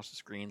run across the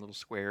screen, little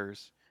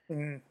squares.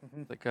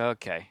 Mm-hmm. It's like,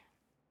 okay,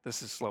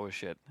 this is slow as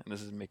shit, and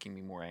this is making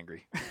me more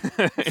angry.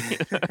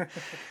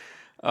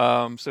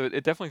 So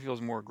it definitely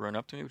feels more grown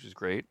up to me, which is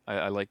great.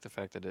 I like the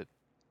fact that it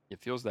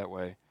feels that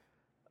way.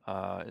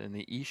 And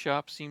the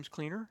eShop seems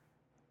cleaner,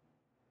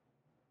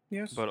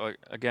 Yes. but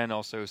again,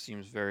 also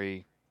seems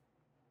very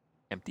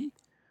empty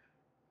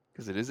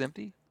because it is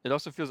empty. It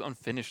also feels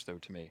unfinished though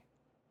to me.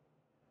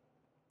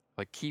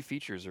 Like key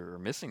features are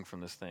missing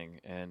from this thing,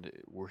 and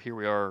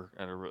we are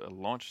at a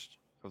launch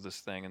of this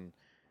thing, and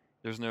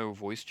there's no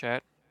voice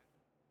chat,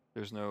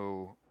 there's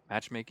no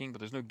matchmaking, but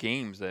there's no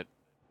games that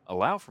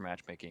allow for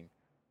matchmaking,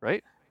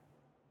 right?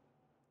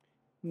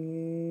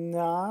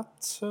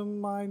 Not to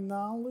my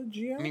knowledge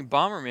yet. I mean,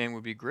 Bomberman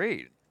would be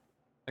great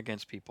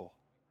against people.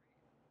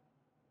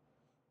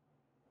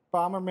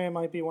 Bomberman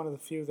might be one of the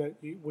few that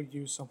would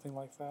use something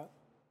like that.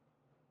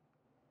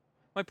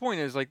 My point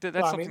is, like, that's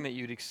Well, I something mean- that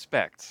you'd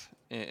expect,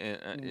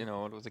 you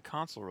know, with a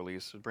console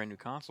release, a brand new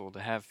console, to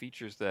have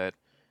features that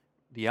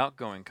the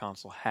outgoing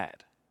console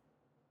had.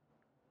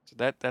 So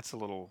that's a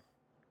little,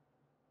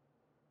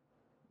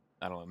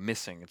 I don't know,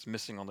 missing. It's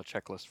missing on the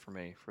checklist for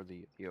me for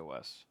the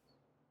OS.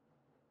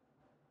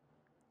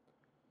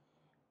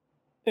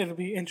 It'll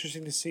be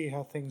interesting to see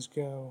how things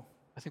go.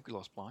 I think we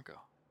lost Blanco.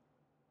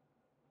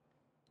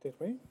 Did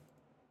we?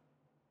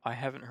 I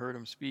haven't heard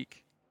him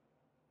speak.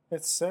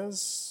 It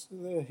says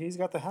he's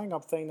got the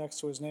hang-up thing next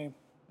to his name.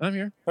 I'm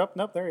here. Oh,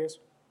 nope, there he is.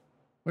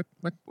 What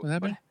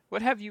happened?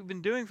 What have you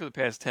been doing for the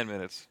past 10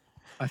 minutes?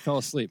 I fell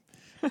asleep.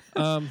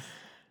 I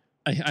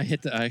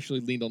actually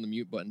leaned on the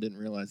mute button, didn't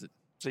realize it.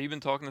 So you've been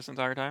talking this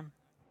entire time?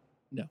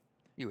 No.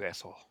 You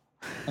asshole.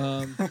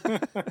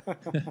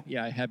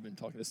 Yeah, I have been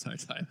talking this entire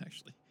time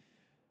actually.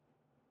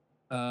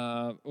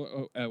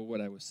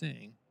 What I was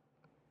saying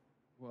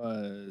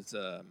was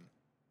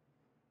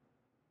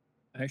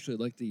I actually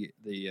liked the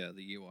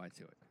UI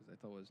to it because I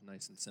thought it was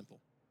nice and simple.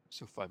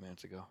 So 5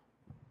 minutes ago.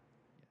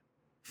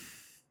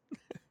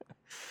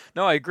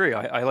 No, I agree.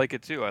 I like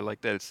it too. I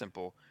like that it's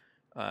simple.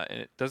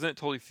 And doesn't it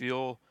totally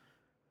feel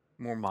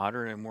more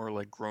modern and more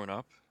like grown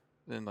up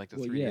than like the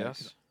 3DS? Yeah,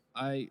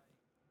 'cause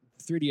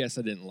 3DS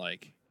I didn't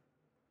like,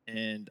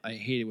 and I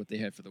hated what they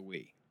had for the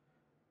Wii.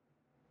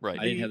 Right.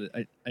 I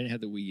didn't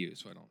have the Wii U,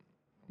 so I don't.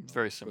 It's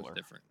very It was similar.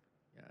 different.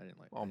 Yeah, I didn't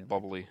like. All I didn't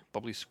like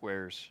bubbly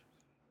squares.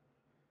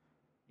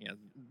 Yeah,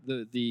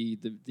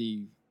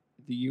 the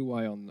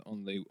UI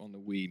on the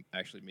Wii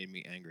actually made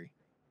me angry.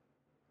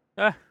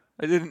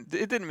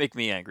 It didn't make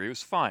me angry. It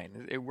was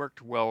fine. It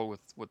worked well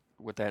with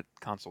what that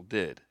console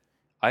did.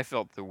 I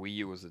felt the Wii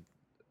U was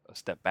a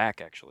step back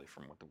actually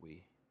from what the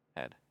Wii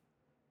had.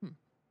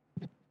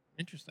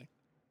 Interesting.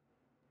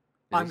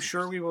 It I'm is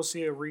sure interesting. we will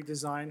see a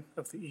redesign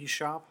of the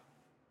eShop.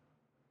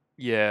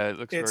 Yeah, it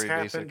looks It's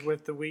very happened basic.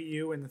 with the Wii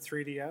U and the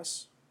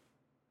 3DS,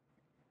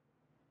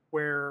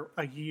 where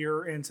a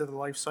year into the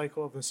life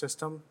cycle of the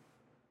system,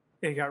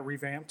 it got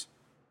revamped.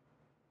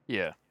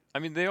 Yeah. I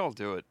mean, they all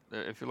do it.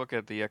 If you look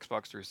at the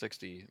Xbox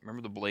 360,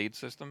 remember the Blade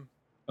system?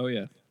 Oh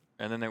yeah.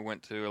 And then they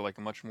went to like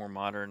a much more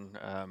modern,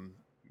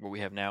 what we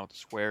have now with the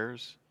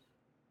squares.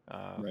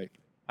 Right.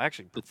 I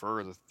actually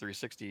prefer the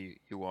 360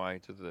 UI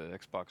to the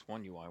Xbox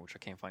One UI, which I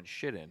can't find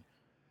shit in.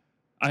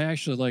 I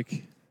actually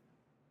like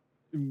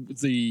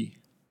the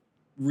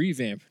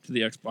revamp to the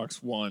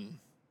Xbox One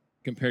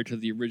compared to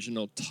the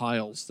original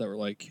tiles that were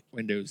like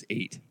Windows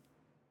 8.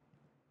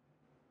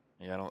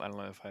 Yeah, I don't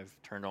know if I've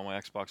turned on my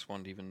Xbox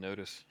One to even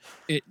notice.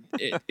 It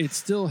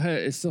still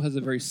has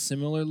a very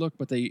similar look,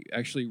 but they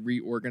actually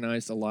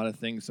reorganized a lot of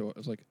things. So I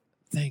was like,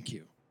 thank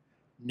you.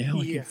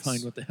 Now I can find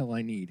Yes. what the hell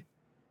I need.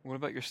 What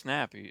about your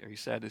Snap? Are you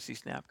sad to see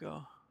Snap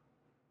go?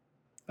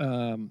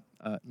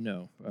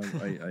 No,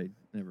 I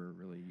never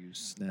really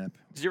used Snap.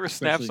 Did you ever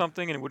snap Especially-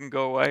 something and it wouldn't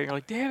go away? You're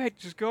like, damn it,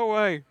 just go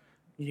away.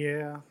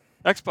 Yeah.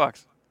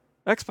 Xbox.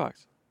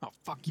 Oh,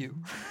 fuck you.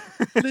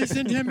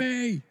 Listen to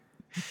me.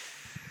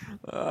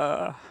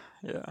 Yeah.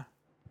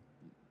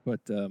 But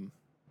Well,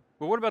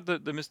 what about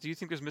the miss? Do you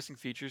think there's missing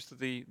features to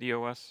the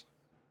OS?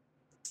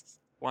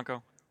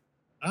 Blanco?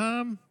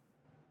 none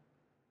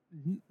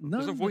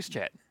There's no of voice the-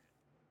 chat.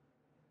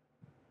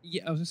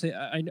 Yeah, I was gonna say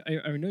I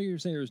know you were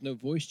saying there was no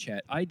voice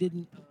chat. I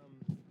didn't.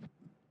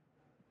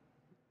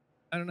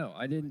 I don't know.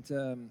 I didn't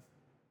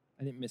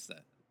miss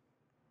that.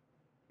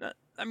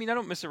 I mean, I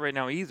don't miss it right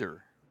now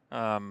either.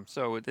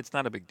 So it's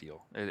not a big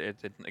deal.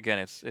 Again,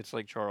 it's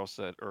like Charles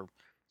said, or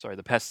sorry,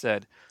 the pest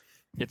said.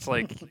 It's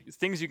like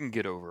things you can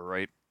get over,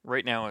 right?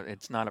 Right now,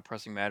 it's not a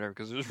pressing matter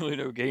because there's really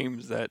no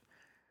games that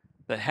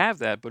have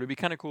that. But it'd be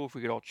kind of cool if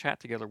we could all chat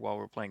together while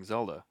we're playing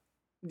Zelda.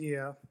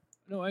 Yeah.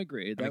 No, I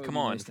agree. I mean, come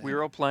on. If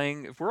we're all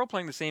playing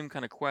the same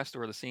kind of quest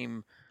or the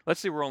same, let's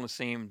say we're all in the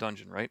same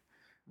dungeon, right?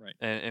 Right.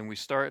 And we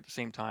start at the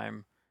same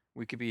time,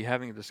 we could be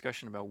having a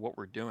discussion about what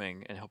we're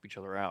doing and help each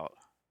other out.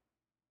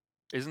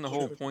 Isn't the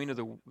whole Sure. point of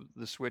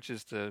the Switch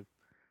is to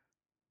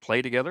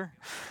play together?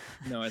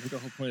 No, I think the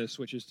whole point of the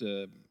Switch is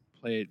to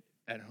play it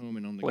at home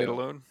and on the Play it go.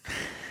 alone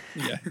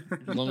Yeah,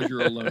 as long as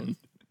you're alone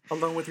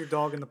Alone with your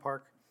dog in the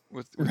park.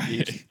 with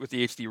Right. with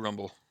the HD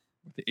Rumble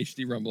with the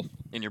HD Rumble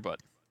in your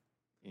butt.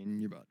 in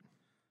your butt.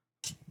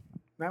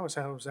 That was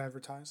how it was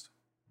advertised.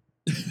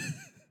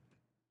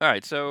 All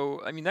right,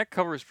 so I mean that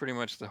covers pretty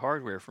much the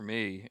hardware for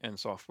me and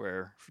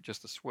software for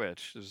just the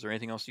Switch. Is there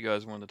anything else you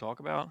guys wanted to talk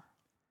about?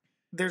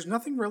 There's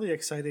nothing really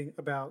exciting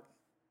about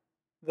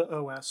the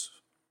OS.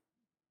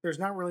 There's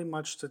not really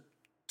much to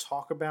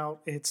talk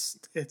about. It's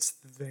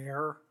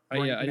there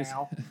right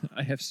now.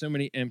 I have so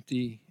many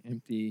empty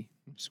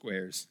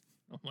squares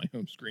on my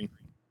home screen.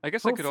 I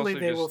guess I could Hopefully also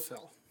they just will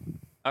fill.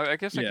 I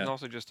guess I Yeah. can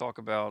also just talk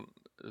about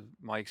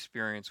my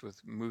experience with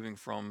moving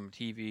from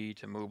TV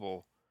to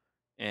mobile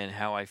and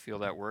how I feel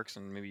that works,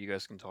 and maybe you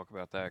guys can talk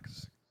about that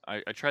because I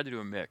tried to do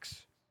a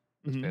mix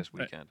this Mhm. past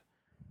weekend.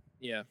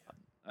 Yeah,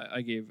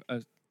 I gave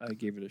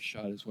it a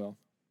shot as well.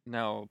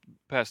 Now,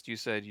 Pest, you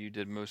said you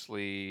did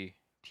mostly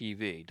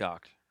TV,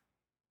 docked.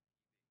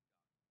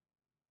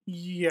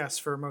 Yes,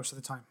 for most of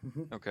the time.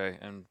 Okay,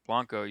 and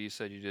Blanco, you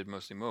said you did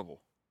mostly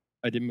mobile.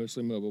 I did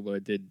mostly mobile, but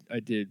I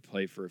did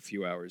play for a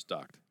few hours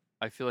docked.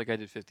 I feel like I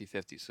did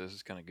 50-50, so this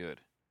is kind of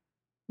good.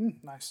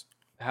 Nice.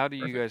 How do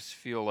you Perfect. guys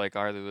feel like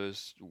either of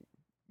those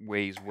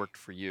ways worked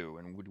for you,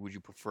 and would you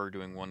prefer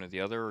doing one or the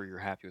other, or you're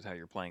happy with how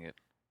you're playing it?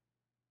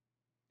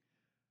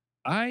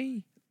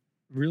 I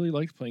really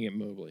liked playing it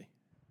mobily.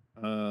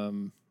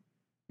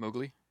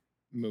 Mowgli?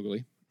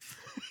 Mowgli.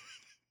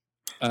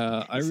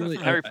 I Is that really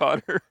from Harry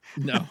Potter.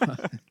 no.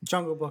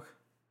 Jungle Book.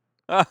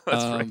 Oh,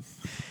 that's right.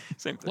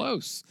 Same thing.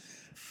 Close.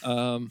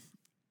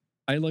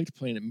 I liked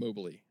playing it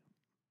mobily.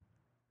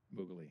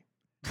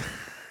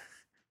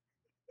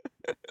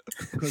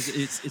 Because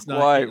it's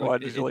not. Why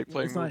did you like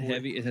playing It's not mobily?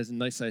 heavy. It has a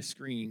nice size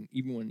screen,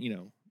 even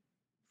when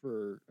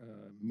for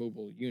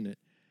mobile unit.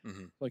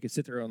 Mhm. So I could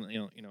sit there on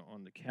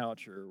on the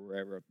couch or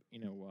wherever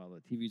while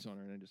the TV's on,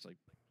 and I just like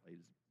plays.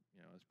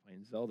 I was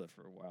playing Zelda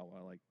for a while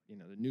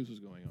the news was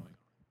going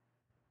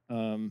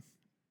on.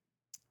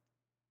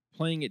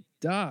 Playing it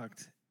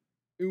docked,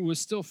 it was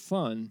still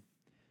fun,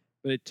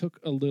 but it took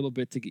a little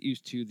bit to get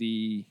used to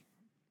the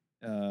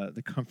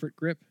comfort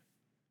grip.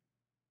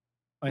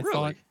 I Really?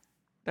 thought,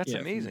 That's yeah,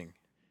 from- amazing.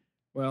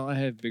 well, I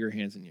have bigger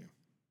hands than you.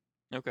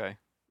 Okay.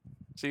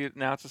 See,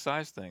 now it's a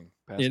size thing.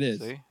 It is.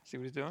 See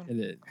what he's doing? It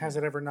is. Has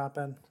it ever not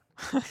been?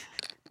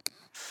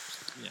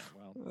 Yeah.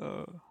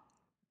 Well,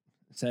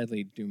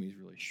 sadly, Doomy's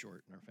really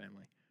short in our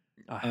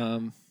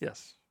family.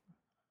 Yes.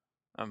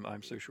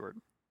 I'm so short.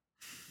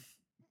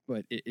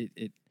 But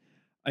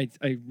I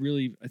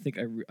think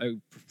I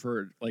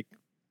preferred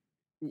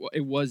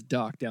it was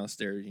docked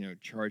downstairs,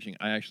 charging.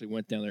 I actually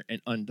went down there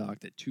and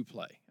undocked it to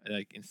play,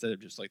 instead of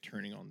just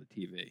turning on the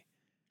TV.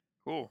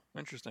 Cool.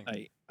 Interesting.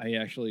 I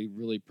actually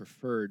really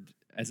preferred,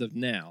 as of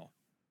now,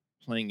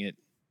 playing it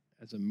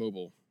as a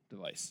mobile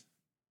device.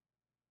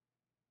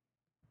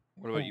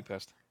 What about you,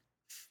 Pest?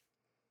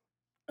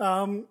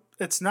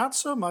 It's not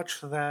so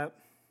much that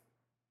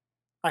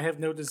I have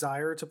no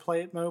desire to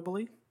play it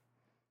mobily,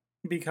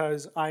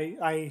 because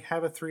I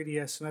have a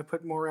 3DS and I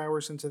put more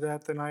hours into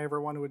that than I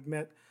ever want to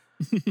admit.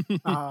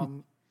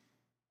 All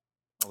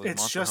those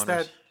It's Monster just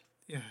Hunters.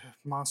 that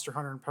Monster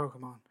Hunter and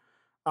Pokemon.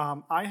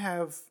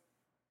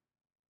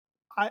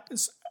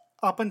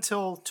 up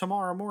until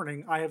tomorrow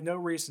morning, I have no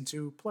reason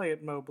to play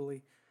it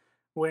mobily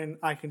when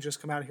I can just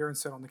come out here and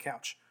sit on the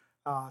couch.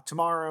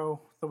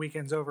 Tomorrow, the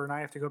weekend's over, and I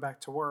have to go back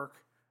to work.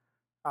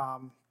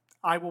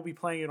 I will be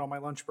playing it on my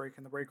lunch break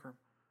in the break room.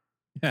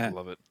 I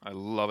love it. I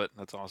love it.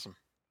 That's awesome.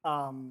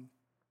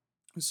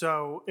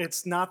 So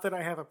it's not that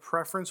I have a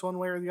preference one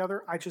way or the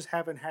other. I just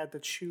haven't had to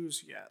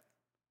choose yet.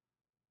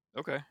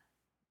 Okay.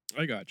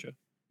 I gotcha.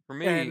 For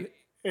me, And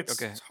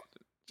it's okay.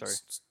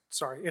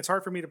 Sorry, it's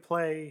hard for me to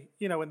play,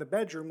 in the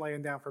bedroom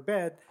laying down for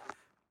bed.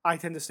 I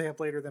tend to stay up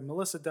later than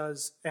Melissa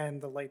does,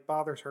 and the light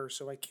bothers her,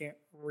 so I can't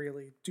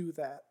really do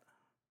that.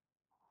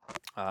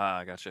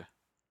 I gotcha.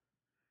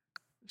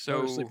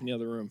 So So sleep in the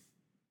other room.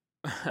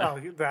 Oh,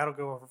 that'll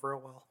go over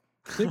real well.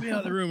 Sleep in the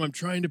other room. I'm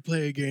trying to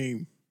play a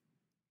game.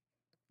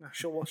 No,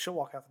 she'll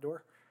walk out the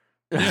door.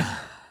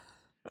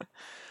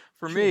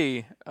 for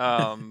me,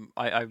 I've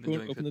been Go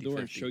doing open the door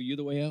and 50-50. show you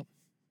the way out.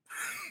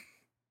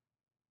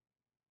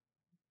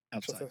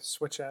 She'll Outside.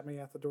 switch at me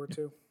at the door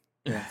too.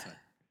 Yeah, outside.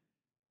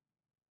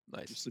 You're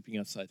Nice. sleeping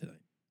outside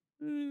tonight.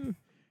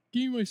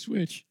 Give me my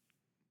Switch.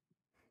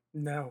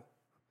 No.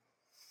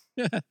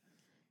 I'm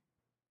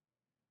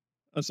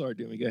sorry,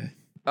 Doomy. Go ahead.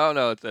 Oh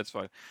no, that's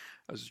fine.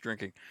 I was just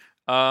drinking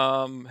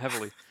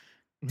heavily.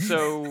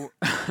 So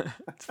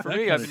for That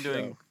me, I've kinda been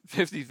doing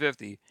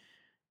 50-50,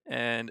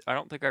 and I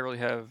don't think I really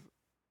have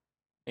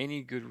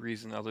any good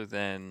reason other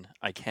than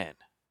I can.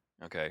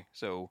 Okay,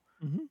 so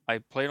Mhm. I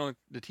play it on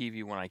the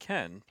TV when I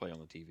can play on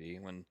the TV.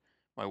 When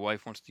my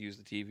wife wants to use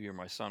the TV or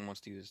my son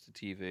wants to use the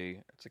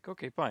TV, it's like,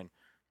 okay, fine.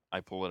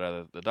 I pull it out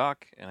of the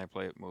dock and I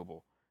play it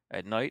mobile.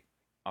 At night,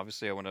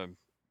 obviously, I want to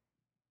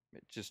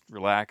just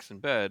relax in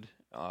bed,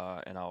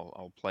 and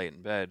I'll play it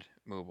in bed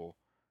mobile.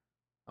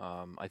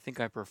 I think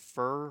I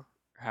prefer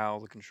how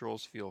the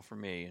controls feel for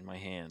me in my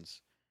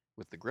hands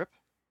with the grip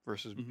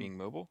versus Mhm. being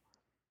mobile,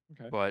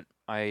 Okay. but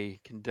I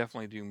can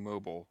definitely do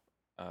mobile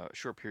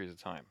short periods of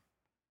time.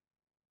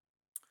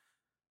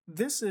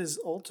 This is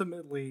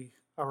ultimately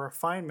a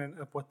refinement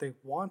of what they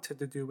wanted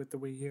to do with the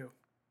Wii U.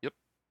 Yep,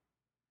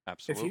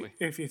 absolutely.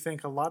 If you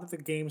think a lot of the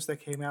games that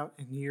came out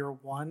in year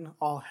one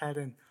all had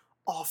an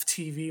off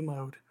TV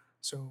mode,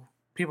 so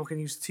people can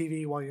use the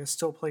TV while you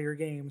still play your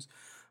games,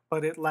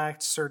 but it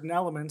lacked certain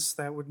elements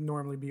that would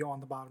normally be on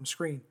the bottom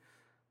screen.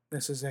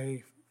 This is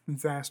a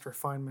vast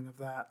refinement of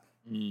that.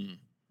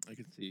 I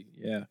can see.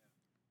 Yeah.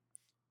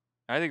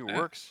 I think it Uh,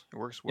 works. It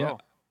works yeah.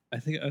 well. I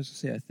was gonna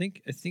say. I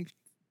think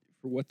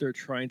for what they're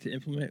trying to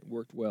implement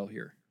worked well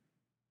here.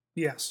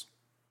 Yes.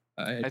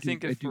 I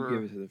think do if give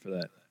we're it to them for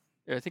that.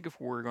 I think if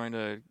we're going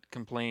to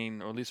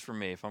complain, or at least for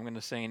me, if I'm going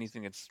to say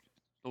anything that's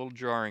a little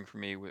jarring for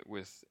me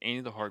with any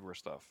of the hardware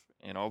stuff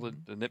and all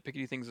Mhm. the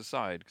nitpicky things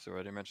aside, because I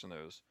already mentioned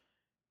those,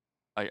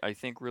 I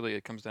think really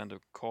it comes down to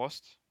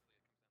cost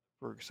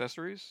for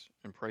accessories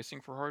and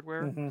pricing for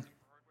hardware, Mm-hmm.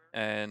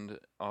 and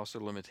also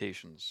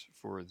limitations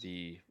for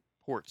the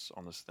ports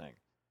on this thing,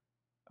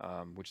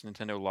 which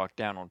Nintendo locked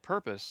down on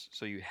purpose,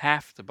 so you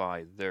have to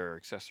buy their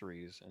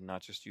accessories and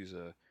not just use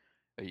a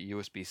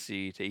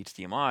USB-C to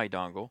HDMI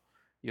dongle.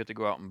 You have to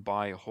go out and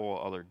buy a whole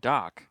other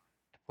dock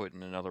to put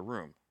in another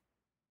room,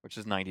 which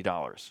is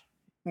 $90.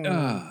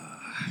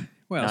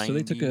 Well, so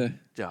they took a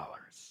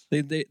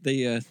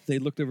 $90. they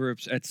looked over at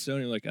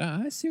Sony like,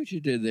 I see what you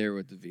did there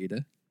with the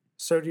Vita.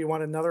 So, do you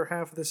want another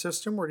half of the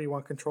system, or do you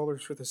want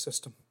controllers for the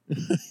system?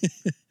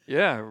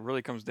 Yeah, it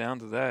really comes down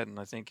to that, and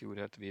I think it would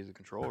have to be the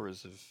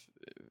controllers if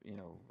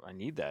I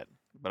need that,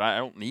 but I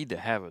don't need to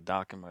have a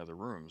dock in my other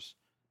rooms.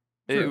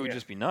 It True. would Yeah.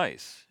 just be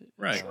nice.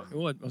 Right. Um,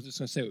 Well, I was just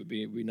gonna say it would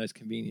be nice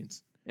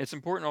convenience. It's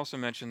important to also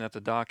mention that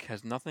the dock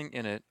has nothing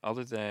in it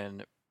other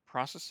than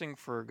processing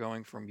for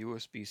going from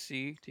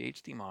USB-C to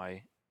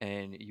HDMI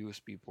and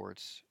USB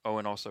ports. Oh,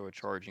 and also a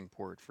charging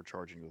port for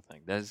charging the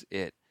thing. That is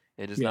it.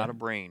 It is Yeah. not a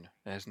brain.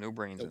 It has no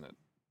brains in it.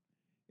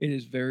 It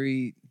is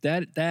very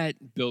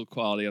that build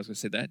quality. I was gonna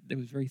say that it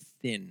was very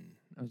thin.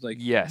 I was like,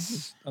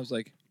 Yes. I was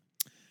like,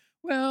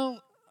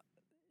 well,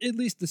 at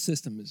least the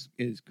system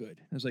is good.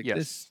 I was like, Yes.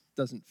 this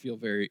doesn't feel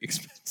very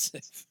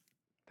expensive.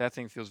 That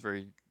thing feels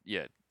very,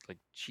 like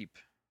cheap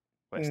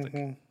plastic.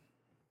 Mhm.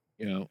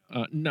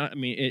 Not. I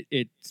mean,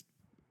 it's.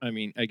 I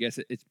mean, I guess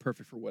it's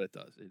perfect for what it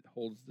does. It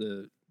holds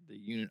the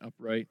unit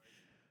upright.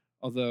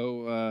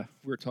 Although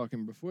we were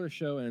talking before the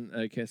show, and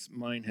I guess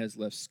mine has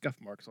left scuff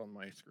marks on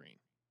my screen.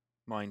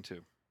 Mine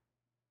too.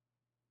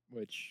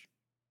 Which,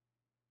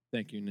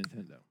 thank you,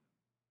 Nintendo.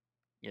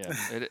 Yeah.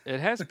 It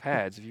has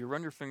pads. If you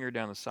run your finger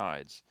down the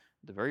sides,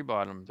 at the very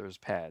bottom, there's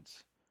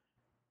pads.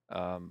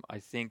 I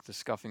think the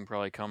scuffing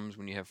probably comes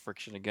when you have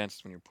friction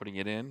against when you're putting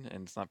it in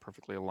and it's not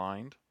perfectly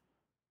aligned.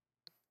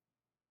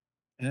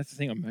 And that's the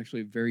thing. I'm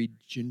actually very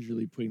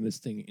gingerly putting this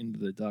thing into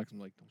the dock. I'm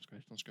like, don't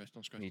scratch, don't scratch,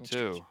 don't scratch. Me don't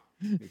too.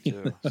 Scratch. Me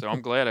too. So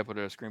I'm glad I put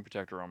a screen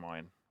protector on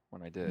mine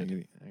when I I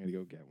did. gotta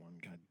go get one.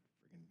 God,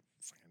 freaking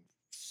fucking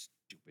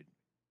stupid.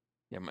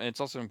 Yeah, and it's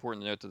also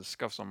important to note that the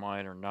scuffs on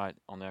mine are not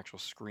on the actual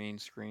screen.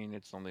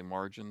 It's on the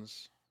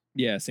margins.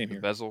 Yeah, same The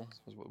here. bezel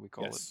is what we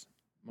call Yes,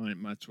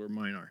 that's where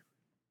mine are.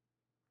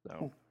 it.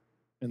 So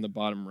In the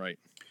bottom right.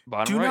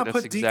 bottom Do right, not that's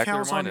put exactly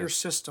where decals on mine your is.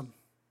 system.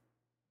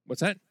 What's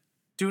that?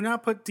 Do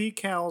not put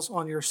decals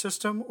on your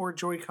system or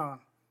Joy-Con.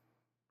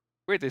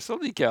 Wait, they sell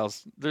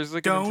decals. There's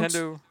like Don't a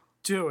Nintendo.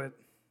 do it.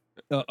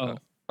 Uh-oh.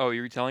 Oh,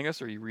 you're telling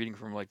us, or are you reading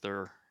from like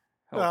their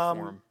help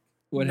forum?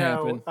 What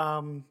happened?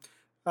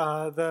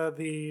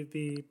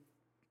 The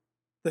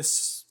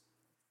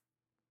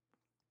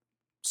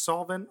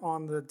solvent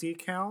on the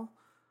decal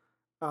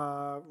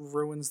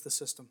ruins the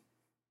system.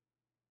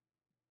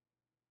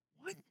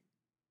 What?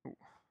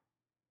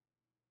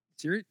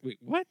 Serious? Wait,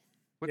 what?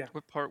 What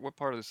what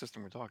part of the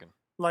system we're talking?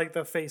 Like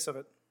the face of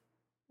it.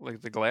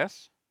 Like the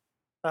glass?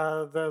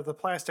 The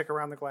plastic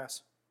around the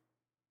glass.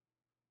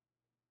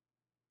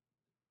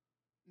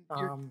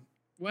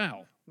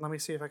 Wow. Let me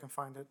see if I can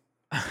find it.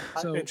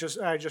 So,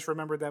 I just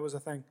remembered that was a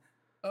thing.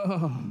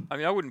 oh, I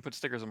mean, I wouldn't put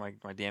stickers on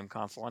my damn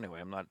console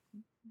anyway. I'm not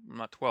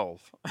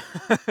 12.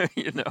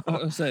 You know. I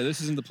was saying, this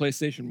isn't the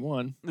PlayStation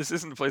 1. This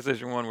isn't the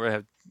PlayStation 1 where I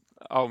have.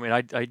 Oh man,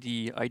 I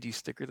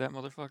de-stickered that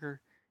motherfucker.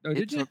 Oh,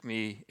 did you?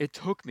 It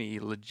took me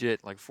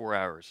legit like 4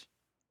 hours.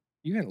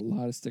 You had a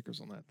lot of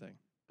stickers on that thing.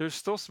 There's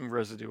still some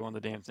residue on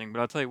the damn thing, but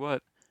I'll tell you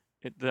what,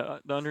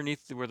 the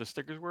underneath where the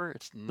stickers were,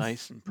 it's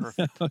nice and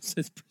perfect.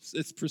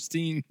 It's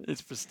pristine.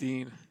 It's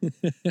pristine.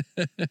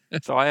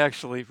 So I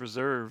actually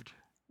preserved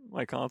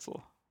my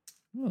console.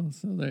 Well,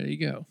 so there you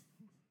go.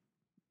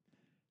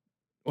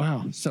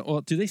 Wow. So,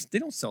 well, do they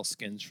don't sell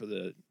skins for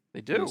the?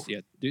 They do.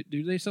 Yet?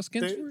 Do they sell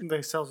skins for it?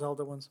 They sell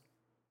Zelda ones.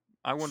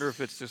 I wonder if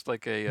it's just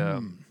like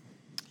a.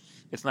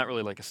 It's not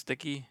really like a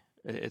sticky.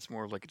 It's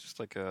more like just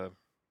like a.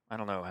 I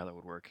don't know how that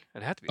would work.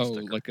 It'd have to be a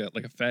sticker.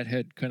 like a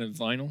fathead kind of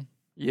vinyl.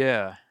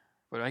 Yeah,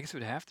 but I guess it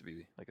would have to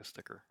be like a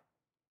sticker.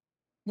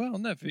 Well,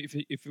 no.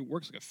 If it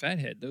works like a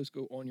fathead, those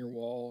go on your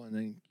wall, and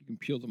then you can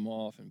peel them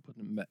off and put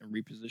them back and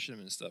reposition them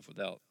and stuff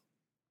without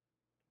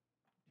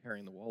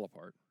tearing the wall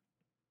apart.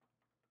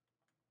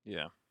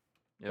 Yeah.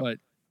 Yep. But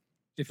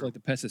if, like the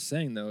pest is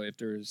saying, though, if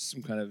there's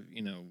some kind of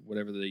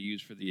whatever they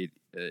use for the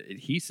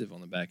adhesive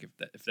on the back,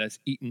 if that's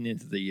eaten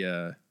into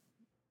the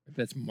if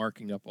that's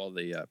marking up all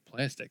the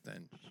plastic,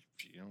 then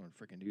you don't want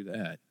to freaking do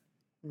that.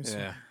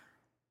 Yeah.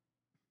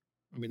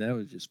 I mean, that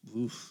was just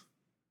oof.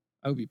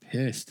 I would be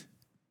pissed.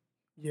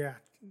 Yeah.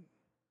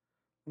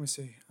 Let me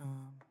see.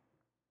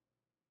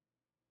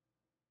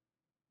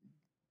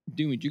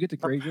 Doom, did you get the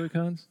gray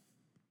Joy-Cons?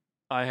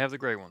 I have the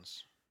gray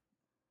ones.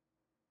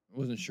 I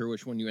wasn't sure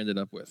which one you ended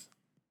up with.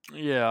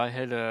 Yeah, I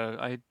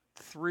had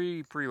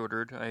 3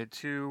 pre-ordered. I had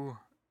 2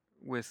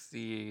 with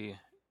the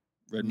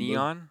Red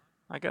neon,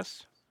 I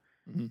guess.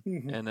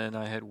 Mm-hmm. And then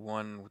I had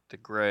 1 with the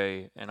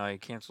gray, and I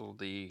canceled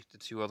the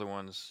 2 other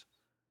ones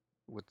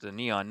with the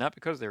neon, not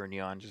because they were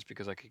neon, just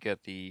because I could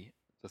get the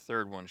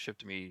third one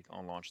shipped to me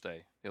on launch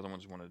day. The other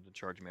ones wanted to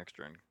charge me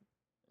extra in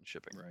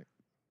shipping.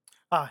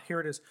 Right. Here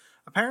it is.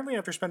 Apparently,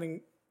 after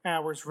spending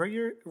hours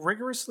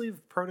rigorously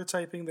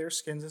prototyping their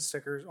skins and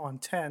stickers on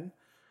 10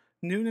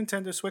 new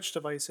Nintendo Switch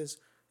devices,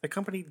 the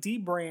company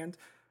dbrand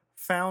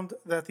found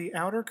that the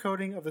outer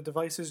coating of the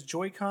device's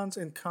Joy-Cons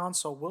and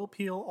console will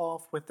peel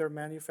off with their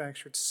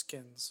manufactured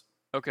skins.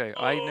 Okay,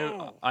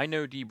 I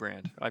know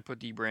dbrand. I put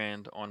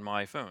dbrand on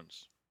my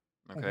phones.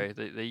 Okay,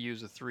 they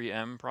use a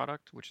 3M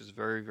product, which is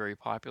very, very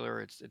popular.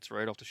 It's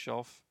right off the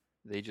shelf.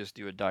 They just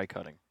do a die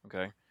cutting.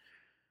 Okay,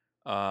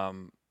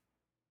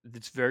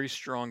 it's very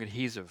strong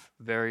adhesive,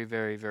 very,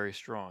 very, very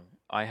strong.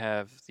 I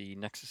have the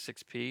Nexus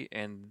 6P,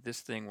 and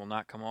this thing will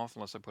not come off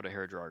unless I put a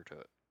hairdryer to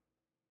it.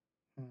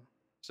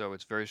 So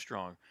it's very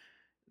strong.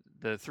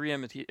 The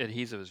 3M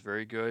adhesive is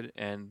very good,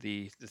 and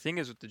the thing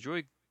is with the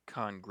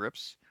Joy-Con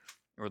grips,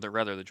 or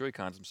the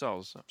Joy-Cons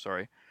themselves. I'm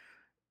sorry,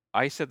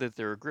 I said that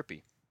they're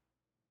grippy.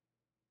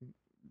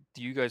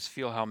 Do you guys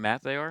feel how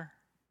matte they are?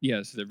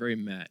 Yes, they're very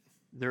matte.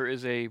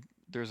 There's a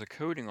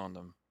coating on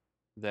them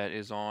that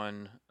is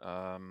on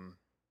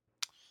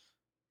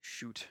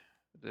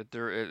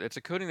it's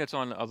a coating that's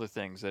on other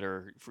things that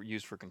are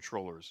used for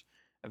controllers.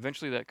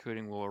 Eventually that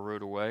coating will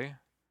erode away,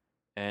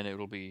 and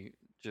it'll be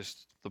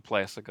just the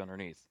plastic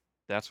underneath.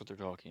 That's what they're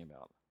talking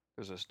about.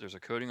 There's a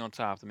coating on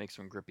top that makes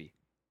them grippy.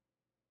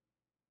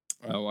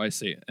 Oh, I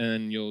see.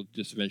 And you'll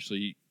just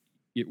eventually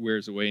it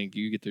wears away and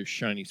you get those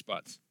shiny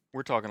spots.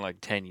 We're talking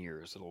like 10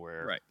 years it'll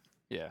wear. Right.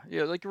 Yeah,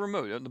 like a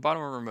remote. At the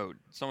bottom of a remote.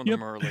 Some of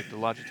them are like the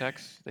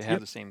Logitechs. They have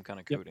the same kind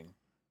of coating.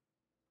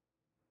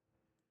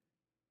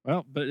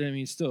 Well, but I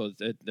mean, still,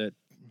 that's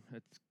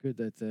good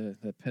that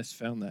that pest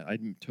found that. I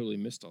totally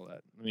missed all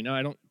that. I mean,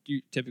 I don't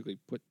typically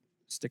put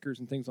stickers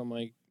and things on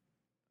my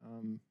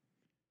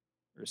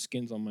or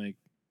skins on my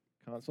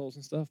consoles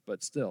and stuff,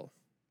 but still.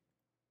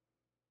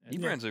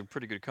 dbrand's a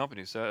pretty good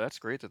company, so that's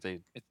great that they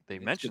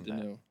mentioned that.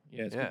 Know.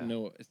 Yeah, it's good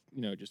to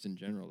know. Just in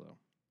general though.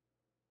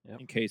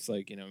 Yep. In case,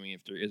 like,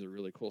 if there is a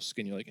really cool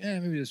skin, you're like,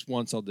 maybe just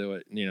once I'll do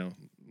it.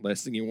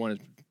 Last thing you want is,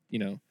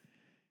 when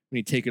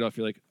you take it off,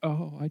 you're like,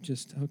 oh,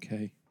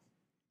 okay.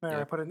 There,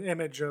 I put an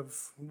image of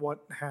what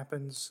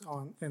happens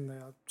in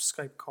the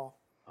Skype call.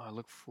 I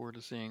look forward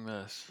to seeing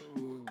this.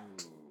 Ooh.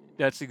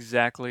 That's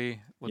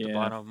exactly what the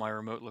bottom of my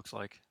remote looks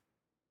like.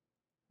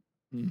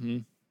 Mm-hmm.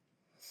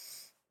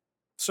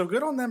 So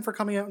good on them for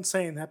coming out and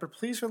saying that, but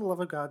please, for the love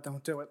of God,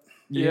 don't do it.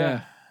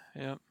 Yeah.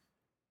 yeah,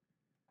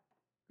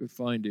 Good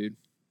find, dude.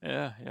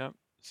 yeah, yeah.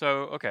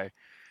 So okay,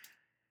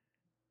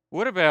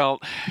 what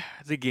about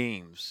the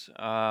games?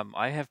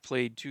 I have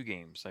played 2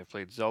 games. I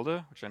played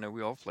Zelda, which I know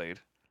we all played,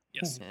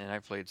 Yes. and I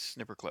played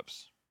Snipper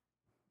Clips.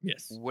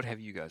 Yes. What have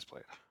you guys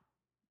played?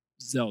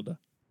 Zelda.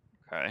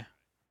 Okay.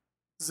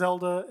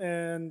 Zelda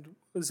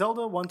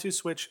 1-2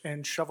 Switch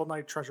and Shovel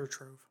Knight Treasure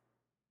Trove.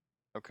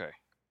 Okay.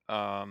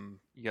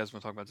 You guys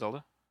want to talk about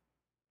Zelda?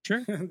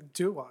 Sure.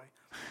 Do I?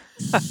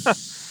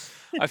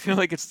 I feel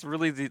like it's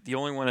really the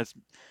only one that's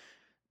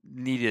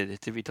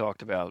needed to be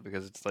talked about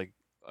because it's like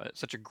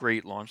such a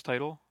great launch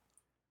title.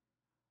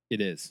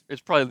 It is.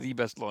 It's probably the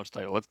best launch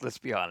title. Let's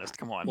be honest.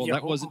 Come on. Well, Yeah,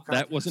 that wasn't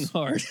God, wasn't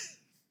hard.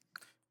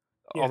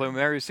 Yeah. Although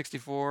Mario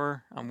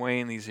 64, I'm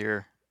weighing these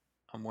here.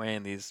 I'm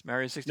weighing these.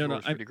 Mario 64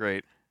 is pretty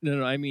great.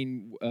 No. I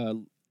mean,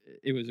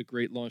 it was a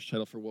great launch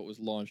title for what was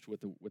launched with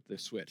the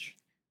Switch.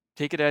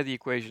 Take it out of the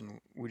equation.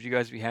 Would you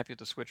guys be happy with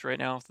the Switch right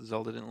now if the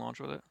Zelda didn't launch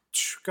with it?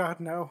 God,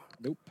 no.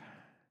 Nope.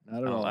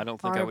 Not at all. I don't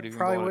think I would even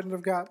probably bought wouldn't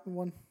have gotten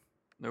one. it.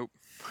 Nope.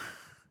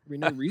 I mean,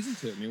 no reason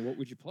to. I mean, what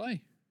would you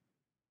play?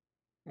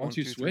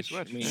 1-2 Switch?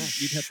 I mean, yeah.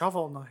 you'd have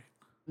Shovel Knight.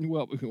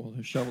 well,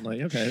 Shovel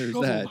Knight. Okay, there's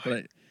Shovel that.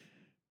 Knight.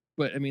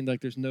 But I mean,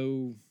 like, there's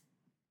no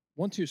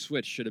 1-2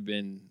 Switch should have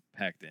been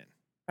packed in.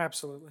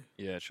 Absolutely.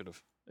 Yeah, it should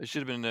have. It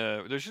should have been.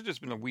 There should have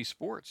just been a Wii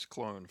Sports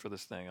clone for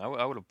this thing. I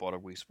would have bought a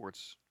Wii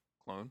Sports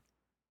clone.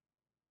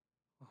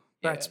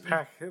 That's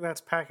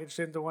packaged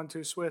into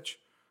 1-2 Switch.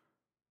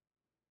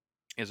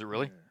 Is it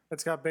really?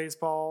 It's got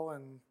baseball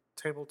and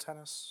table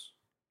tennis.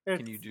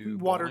 Can you do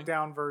watered bowling?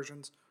 down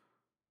versions?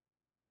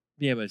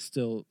 Yeah, but it's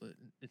still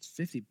it's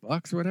 $50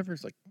 or whatever.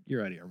 It's like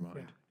you're out of your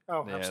mind.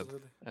 Oh, Yeah.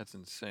 absolutely. That's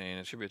insane.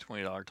 It should be a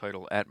 $20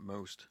 title at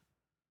most.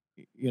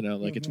 You know,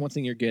 like it's Mhm. one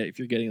thing if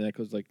you're getting that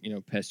because, like, you know,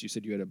 Pest, you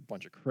said you had a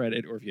bunch of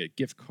credit, or if you had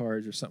gift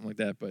cards or something like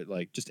that. But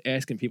like just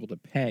asking people to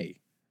pay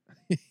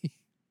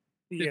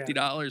Yeah.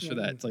 $50 for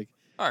that, Mhm. it's like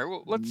All right.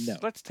 Well, No.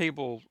 let's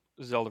table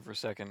Zelda for a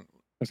second.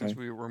 Since okay.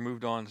 we were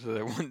moved on to the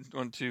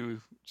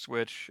 1-2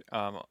 Switch.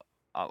 I'm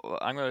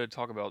going to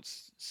talk about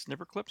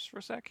Snipper Clips for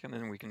a sec, and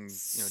then we can do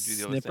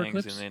the other Snipper things,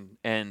 clips? and then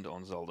end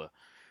on Zelda.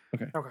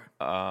 Okay.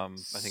 I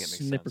think it makes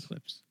Snipper sense.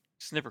 clips.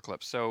 Snipper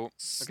Clips. So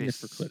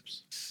Snipper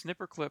clips.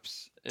 Snipper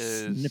Clips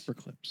is Snipper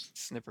clips.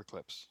 Snipper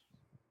Clips.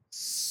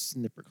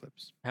 Snipper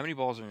clips. How many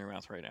balls are in your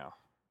mouth right now?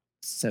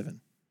 7.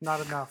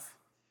 Not enough.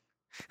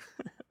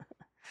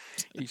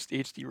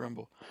 HD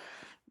Rumble.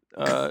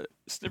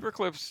 Snipper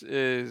Clips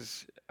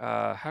is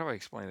how do I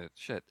explain it?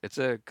 Shit, it's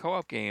a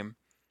co-op game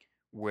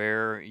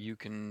where you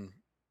can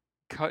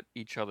cut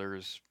each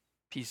other's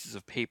pieces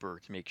of paper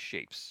to make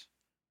shapes,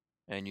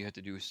 and you have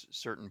to do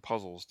certain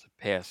puzzles to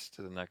pass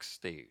to the next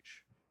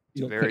stage.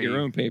 You don't cut your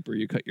own paper.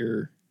 You cut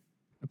your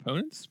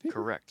opponent's paper.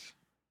 Correct.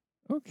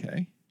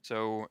 Okay.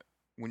 So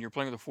when you're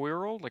playing with a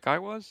 4-year-old like I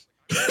was,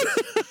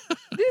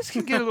 this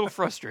can get a little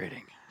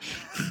frustrating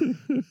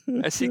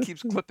as he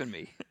keeps clipping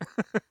me.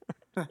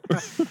 I'm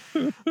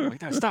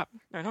like, no, stop!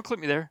 No, don't clip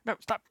me there! No,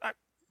 stop! Ah.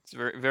 It's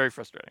very, very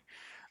frustrating.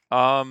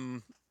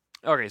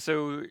 Okay,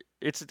 so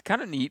it's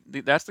kind of neat.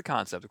 That's the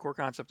concept. The core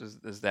concept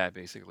is that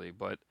basically,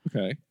 but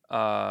Okay.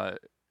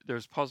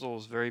 there's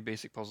puzzles, very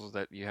basic puzzles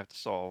that you have to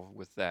solve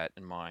with that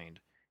in mind,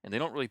 and they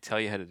don't really tell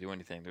you how to do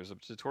anything. There's a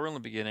tutorial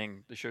in the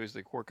beginning that shows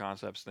the core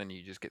concepts, then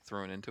you just get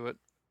thrown into it.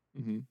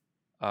 Mm-hmm.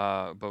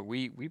 But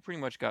we pretty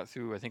much got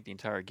through, I think, the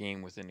entire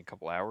game within a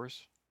couple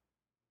hours,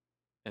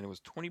 and it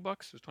was $20.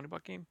 It was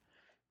 $20 game.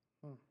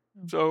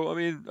 So I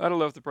mean, I don't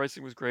know if the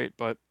pricing was great,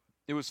 but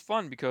it was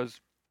fun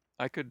because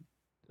I could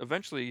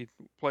eventually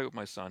play with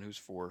my son, who's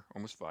 4,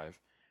 almost 5.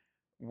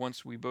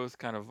 Once we both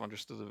kind of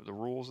understood the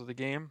rules of the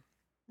game,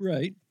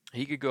 Right.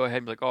 he could go ahead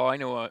and be like, "Oh, I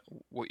know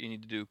what you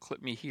need to do. Clip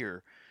me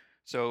here."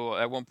 So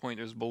at one point,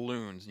 there's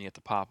balloons, and you have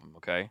to pop them.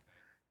 Okay,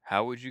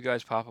 how would you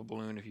guys pop a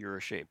balloon if you were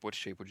a shape? What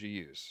shape would you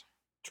use?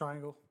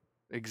 Triangle.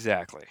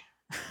 Exactly.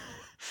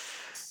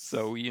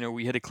 So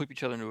we had to clip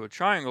each other into a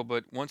triangle,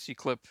 but once I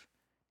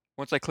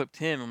clipped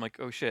him, I'm like,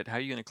 "Oh shit, how are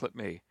you gonna clip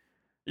me?"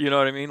 You know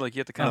what I mean? Like you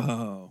have to kind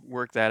of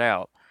work that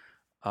out.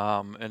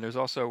 And there's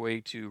also a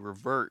way to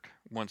revert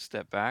one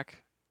step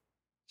back,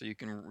 so you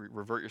can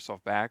revert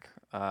yourself back,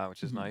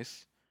 which is Mhm.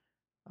 nice.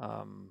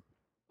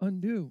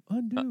 Undo.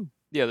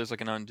 Yeah, there's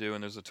like an undo,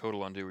 and there's a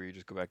total undo where you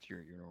just go back to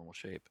your normal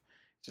shape.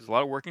 So there's a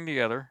lot of working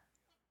together,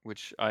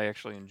 which I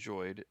actually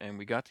enjoyed, and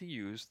we got to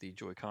use the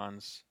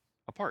Joy-Cons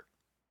apart.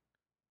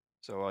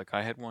 So like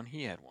I had one,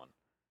 he had one.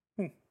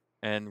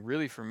 And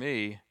really for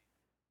me,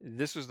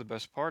 this was the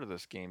best part of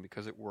this game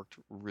because it worked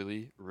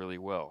really, really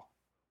well.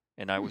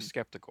 And I was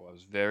skeptical. I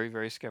was very,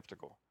 very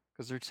skeptical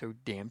because they're so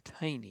damn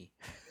tiny.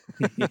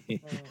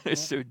 They're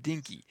so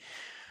dinky.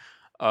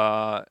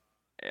 I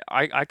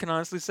can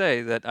honestly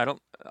say that I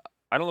don't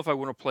know if I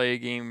want to play a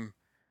game.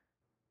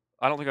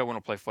 I don't think I want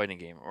to play a fighting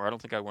game, or I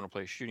don't think I want to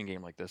play a shooting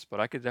game like this. But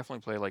I could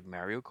definitely play like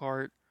Mario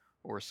Kart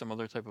or some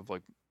other type of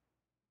like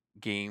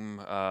game,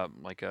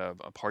 like a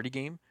party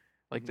game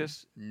like Mhm.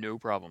 this. No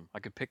problem. I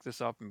could pick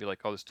this up and be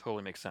like, "Oh, this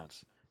totally makes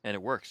sense," and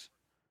it works.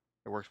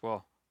 It works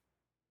well.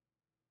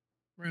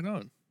 Right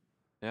on.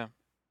 Yeah.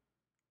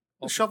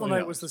 all for Shovel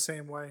Knight was $20. the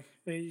same way.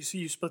 You see,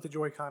 you split the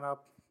Joy-Con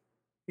up.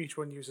 Each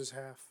one uses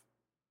half.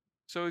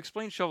 So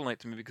explain Shovel Knight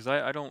to me because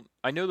I don't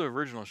I know the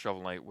original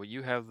Shovel Knight. Will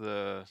you have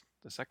the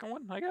second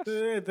one? I guess.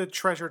 The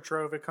treasure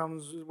trove. It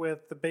comes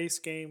with the base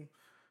game,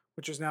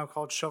 which is now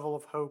called Shovel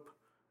of Hope,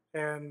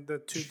 and the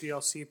 2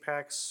 DLC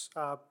packs,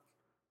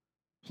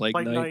 Plague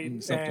Plague Knight Knight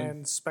and something.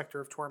 and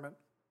Spectre of Torment.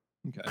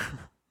 Okay.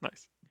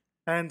 Nice.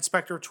 And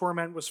Spectre of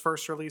Torment was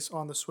first released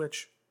on the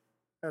Switch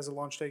as a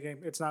launch day game.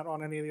 It's not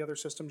on any of the other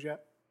systems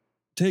yet.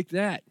 Take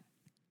that.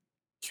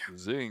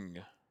 Zing.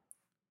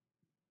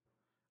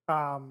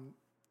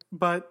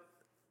 But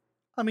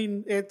I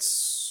mean,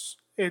 it's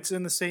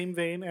in the same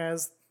vein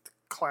as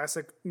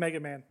classic Mega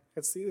Man.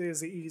 It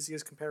is the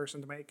easiest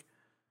comparison to make.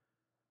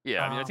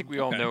 Yeah, I mean, I think we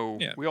all okay, know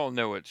yeah. we all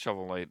know what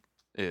Shovel Knight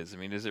is. I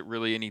mean, is it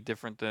really any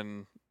different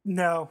than?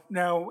 No,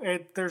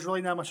 there's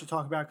really not much to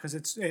talk about because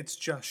it's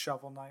just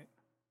Shovel Knight.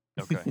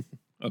 Okay.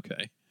 Okay.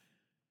 Did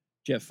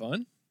you have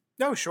fun?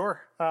 No,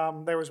 sure.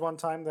 There was one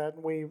time that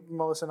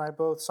Melissa and I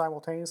both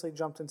simultaneously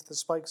jumped into the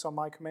spikes on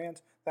my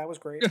command. That was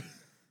great.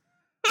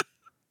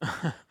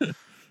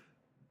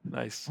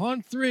 Nice.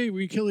 On 3,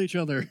 we kill each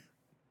other.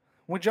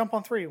 We jump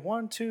on 3.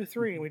 1, 2,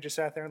 3. And we just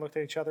sat there and looked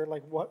at each other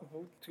like, what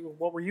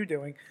were you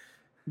doing?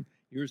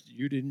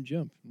 You didn't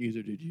jump.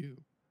 Neither did you.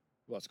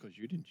 Well, it's because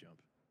you didn't jump.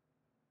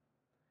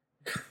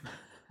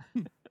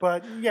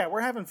 But yeah,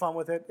 we're having fun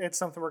with it. It's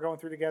something we're going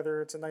through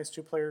together. It's a nice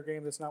 2-player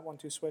game that's not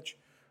 1-2 switch.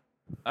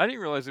 I didn't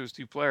realize it was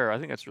 2-player. I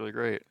think that's really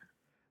great.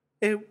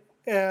 It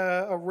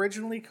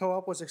originally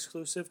co-op was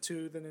exclusive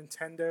to the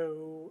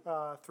Nintendo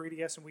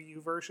 3DS and Wii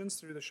U versions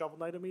through the Shovel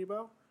Knight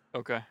amiibo,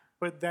 Okay.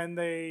 but then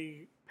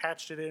they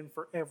patched it in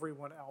for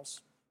everyone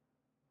else.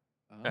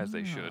 As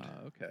they should.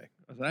 Okay.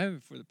 I have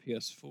it for the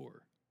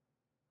PS4.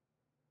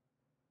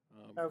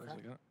 I was Okay.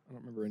 like, I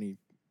don't remember any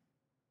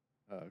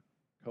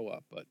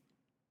co-op, but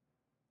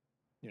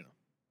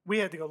We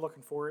had to go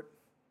looking for it.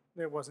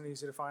 It wasn't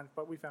easy to find,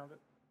 but we found it.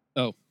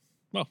 Oh,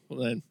 well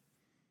then,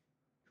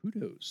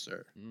 kudos,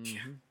 sir.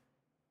 Mhm.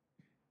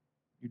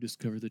 You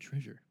discovered the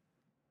treasure.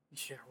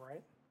 Yeah,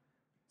 right.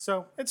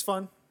 So it's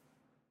fun.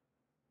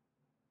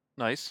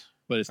 Nice.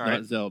 But it's All not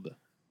right. Zelda.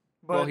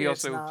 But Well, he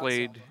it's also not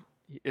played.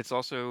 Zelda. It's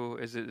also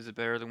is it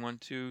better than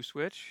 1-2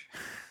 Switch?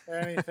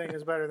 Anything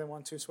is better than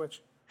 1-2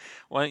 switch.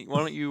 Why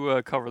don't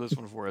you cover this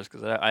one for us?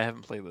 Because I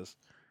haven't played this.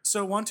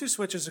 So 1-2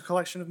 switch is a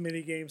collection of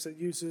mini games that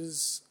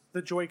uses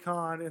the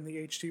Joy-Con and the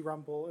HT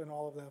Rumble and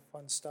all of that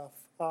fun stuff.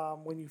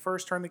 When you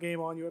first turn the game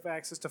on, you have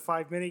access to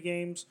 5 mini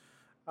games.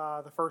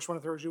 The first one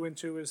it throws you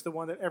into is the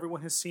one that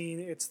everyone has seen.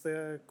 It's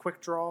the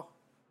quick draw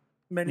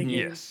mini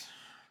game. Yes.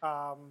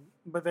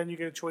 But then you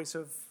get a choice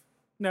of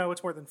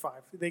it's more than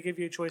 5. They give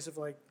you a choice of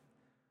like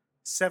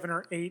 7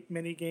 or 8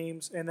 mini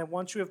games, and then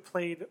once you have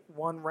played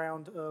one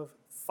round of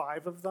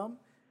 5 of them,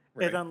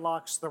 Right. it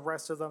unlocks the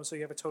rest of them. So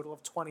you have a total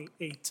of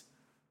 28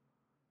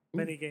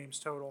 mini games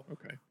total.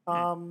 Okay.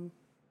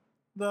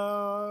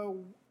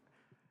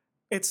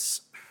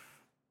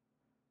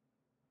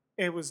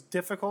 It was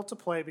difficult to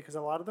play because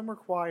a lot of them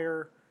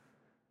require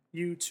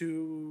you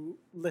to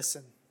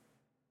listen,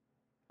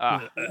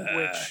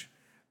 which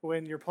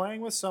when you're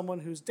playing with someone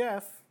who's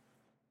deaf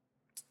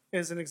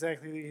isn't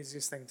exactly the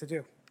easiest thing to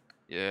do.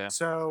 Yeah.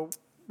 So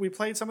we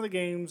played some of the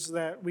games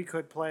that we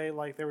could play.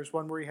 Like there was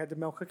one where you had to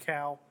milk a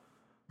cow.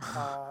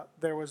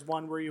 There was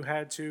one where you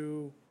had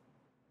to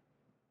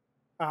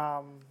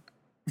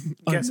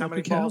guess how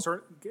many balls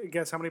are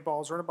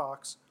in a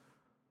box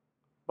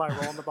by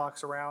rolling the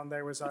box around.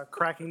 There was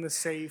cracking the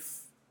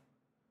safe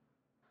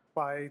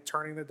by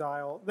turning the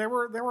dial. There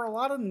were a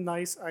lot of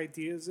nice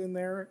ideas in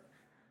there,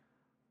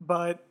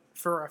 but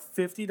for a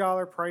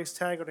 $50 price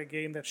tag on a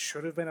game that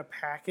should have been a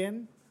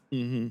pack-in,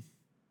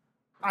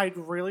 I'd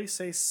really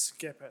say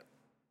skip it.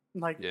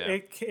 Like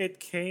it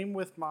came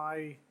with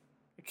my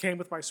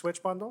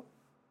Switch bundle,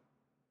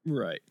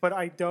 Right. but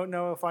I don't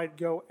know if I'd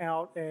go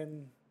out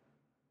and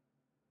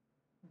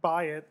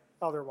buy it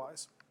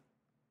otherwise.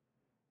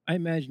 I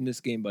imagine this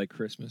game by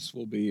Christmas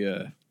will be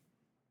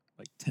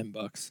like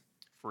 $10.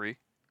 Free.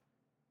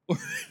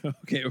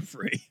 Okay, or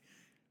free.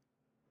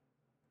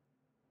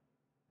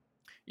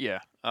 Yeah.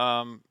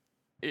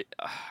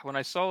 When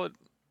I saw it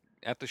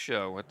at the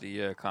show at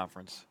the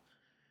conference,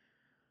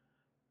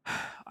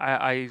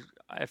 I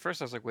at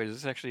first I was like, wait, is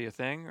this actually a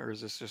thing, or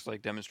is this just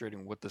like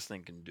demonstrating what this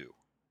thing can do?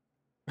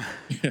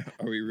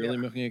 Are we really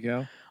milking a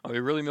cow? Are we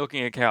really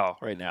milking a cow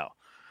right now?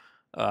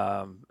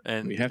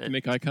 And We have to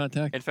make eye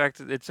contact. In fact,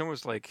 it's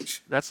almost like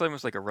that's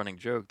almost like a running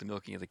joke, the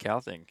milking of the cow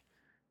thing.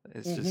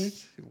 It's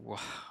just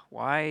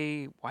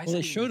why is Well, that they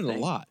even showed it a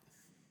thing? lot.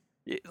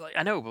 Like,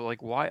 I know, but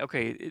like, why?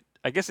 Okay,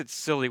 I guess it's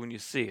silly when you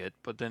see it,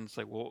 but then it's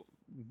like, well,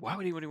 why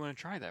would anybody want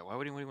to try that? Why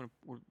would anybody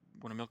want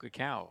to milk a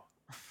cow?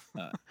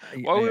 Why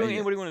would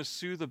anybody want to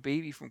soothe a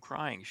baby from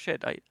crying?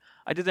 Shit,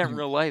 I did that in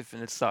real life,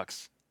 and it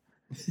sucks.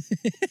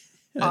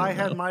 I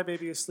had my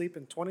baby asleep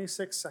in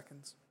 26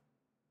 seconds.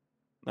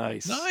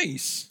 Nice.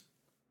 Nice.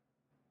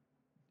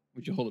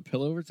 Would you hold a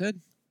pillow over its head?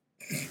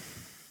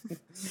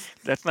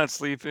 That's not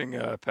sleeping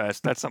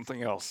past. That's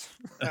something else.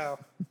 Oh,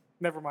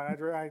 Never mind.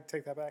 I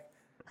take that back.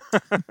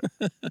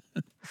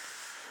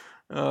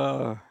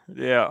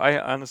 Yeah, I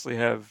honestly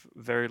have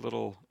very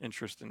little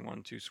interest in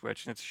 1-2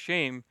 Switch, and it's a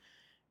shame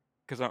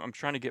because I'm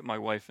trying to get my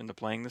wife into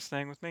playing this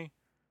thing with me,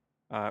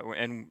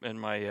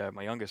 and my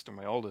youngest or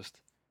my oldest,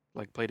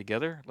 like play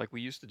together like we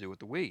used to do with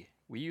the Wii.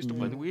 We used to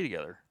play the Wii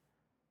together.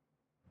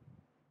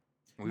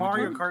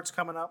 Mario Kart's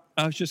coming up.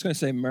 I was just gonna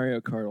say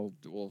Mario Kart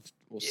will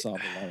solve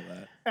a lot of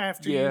that.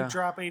 After you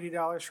drop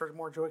 $80 for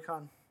more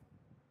Joy-Con.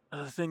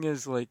 The thing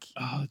is, like,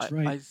 Oh, that's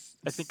right.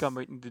 I think I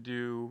might need to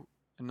do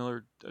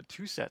another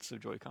 2 sets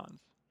of Joy-Cons.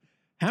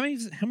 How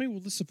many will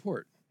this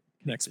support?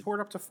 Connected?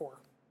 Support up to 4.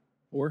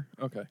 4?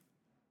 Okay.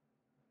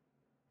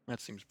 That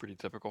seems pretty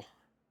typical.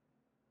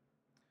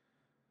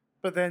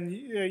 But then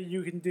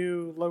you can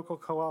do local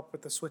co-op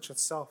with the Switch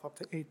itself, up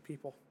to 8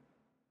 people.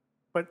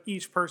 But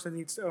each person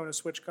needs to own a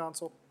Switch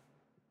console.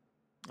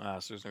 So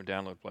there's no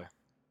download play.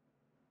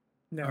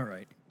 No. All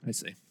right. I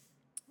see.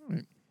 All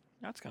right.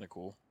 That's kind of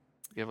cool.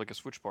 You have like a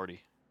Switch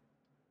party.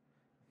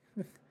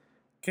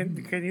 Can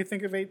you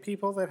think of 8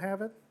 people that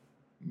have it?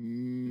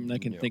 I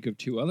can think of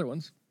 2 other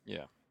ones.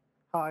 Yeah.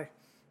 Hi.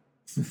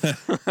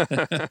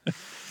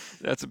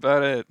 That's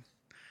about it.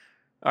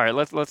 All right,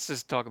 let's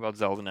just talk about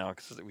Zelda now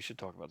because we should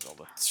talk about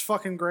Zelda. It's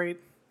fucking great.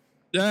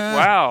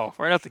 Wow,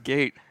 right out the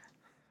gate.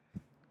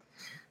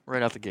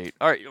 Right out the gate.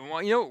 All right,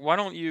 well, why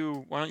don't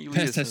you lead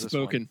Pest us has to this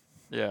spoken.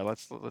 one? Yeah,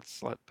 let's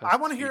let Pest I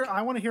want to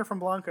speak. hear from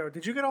Blanco.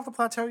 Did you get off the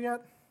plateau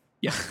yet?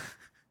 Yeah,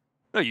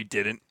 No, you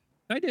didn't.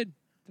 I did.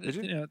 Did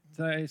you? Yeah,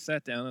 I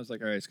sat down. I was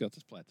like, all right, let's go up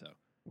this plateau.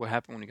 What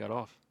happened when you got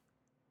off?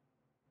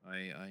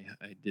 I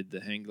did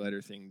the hang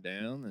glider thing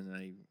down, and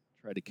I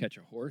tried to catch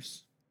a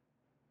horse.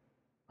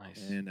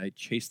 Nice. And I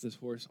chased this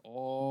horse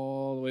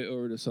all the way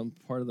over to some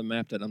part of the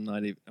map that I'm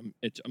not even.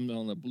 I'm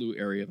on the blue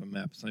area of a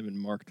map. It's not even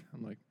marked.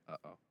 I'm like,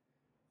 uh-oh.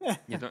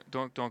 Yeah,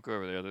 don't go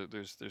over there.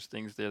 There's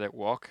things there that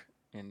walk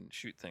and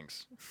shoot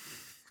things.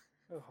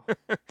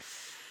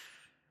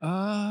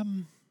 I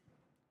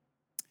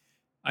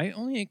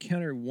only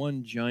encountered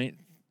one giant.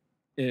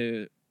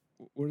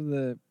 What are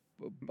the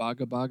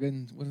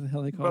Bogabogans? What the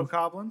hell are they called?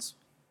 Bokoblins?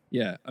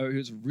 Yeah, it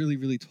was a really,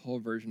 really tall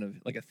version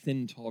of, like a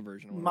thin, tall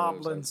version of one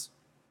of those. Moblins.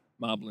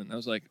 Moblin. I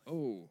was like,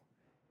 oh,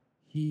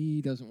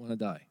 he doesn't want to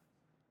die.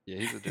 Yeah,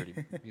 he's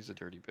a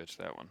dirty bitch,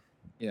 that one.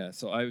 Yeah,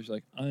 so I was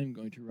like, I'm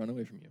going to run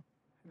away from you.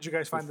 Did you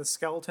guys find the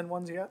skeleton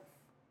ones yet?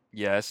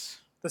 Yes.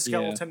 The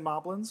skeleton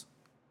moblins?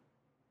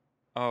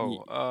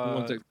 Oh,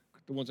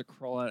 the ones that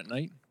crawl out at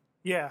night?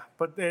 Yeah,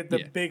 but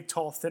the big,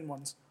 tall, thin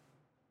ones.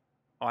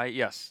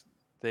 Yes.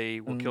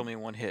 They will kill me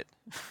in one hit.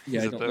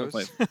 Yeah, Is I it don't know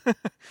those?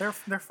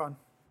 They're fun.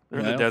 They're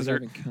in the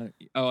desert.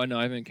 I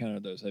haven't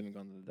encountered those. I haven't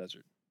gone to the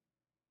desert.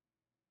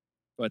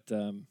 But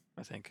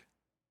I think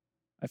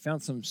I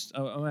found some.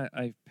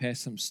 I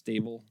passed some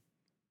stable,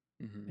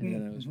 and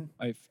then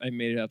I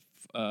made it up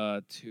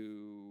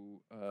to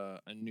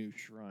a new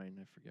shrine.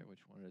 I forget which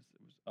one it is.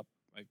 It was up.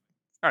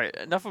 All right,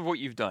 enough of what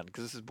you've done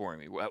because this is boring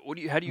me.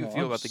 How do you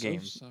feel about the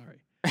game?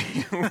 Sorry.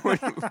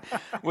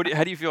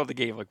 How do you feel about the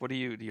game? Like, do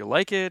you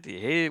like it? Do you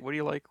hate it? What do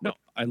you like? No,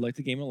 I like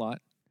the game a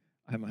lot.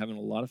 I'm having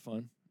a lot of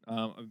fun.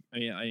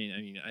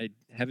 I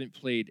haven't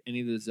played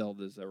any of the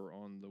Zeldas that were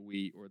on the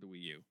Wii or the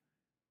Wii U.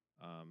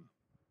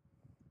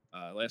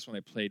 Last one I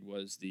played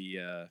was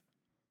the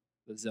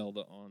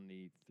Zelda on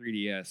the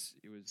 3DS.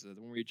 It was the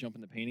one where you jump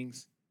in the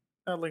paintings.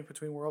 Link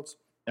Between Worlds.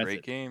 That's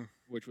Great game,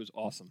 which was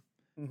awesome.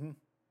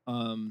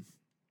 Mm-hmm.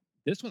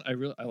 This one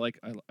I like.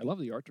 I love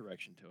the art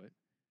direction to it,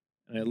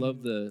 and I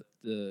love the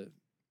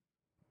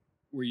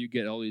where you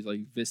get all these like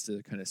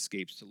vista kind of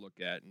scapes to look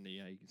at, and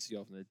you can see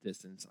off in the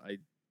distance. I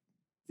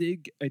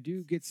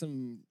do get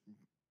some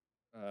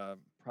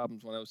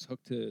problems when I was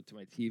hooked to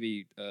my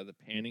TV. The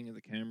panning of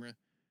the camera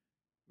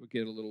would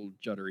get a little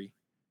juddery.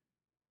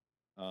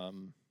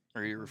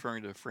 Are you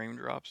referring to frame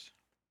drops?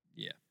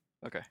 Yeah.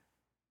 Okay.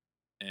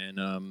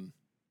 And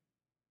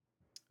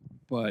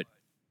but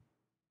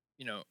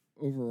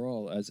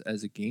overall,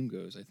 as a game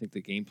goes, I think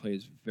the gameplay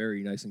is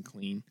very nice and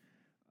clean.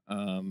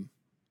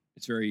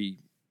 It's very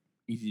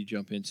easy to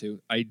jump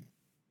into.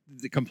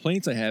 The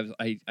complaints I have,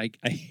 I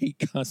hate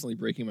constantly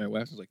breaking my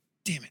weapons. Like,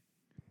 damn it,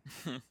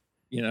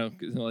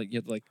 because like you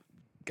have to like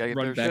Gotta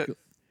run get back. shit.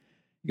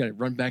 You got to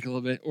run back a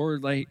little bit, or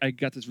like I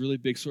got this really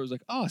big sword. I was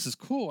like, oh, this is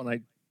cool, and I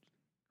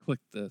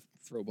clicked the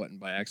throw button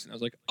by accident. I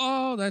was like,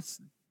 oh,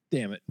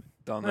 damn it.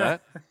 Done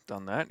that.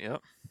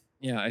 Yep.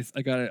 Yeah,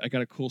 I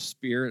got a cool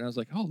spear, and I was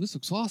like, oh, this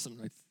looks awesome.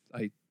 And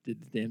I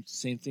did the damn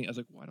same thing. I was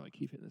like, why do I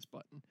keep hitting this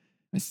button?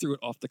 I threw it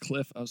off the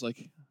cliff. I was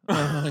like,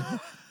 Time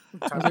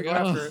to go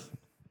after it.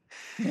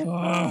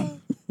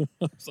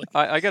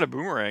 I got a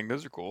boomerang.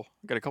 Those are cool.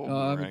 I got a couple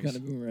I boomerangs.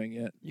 haven't got a boomerang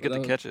yet. You get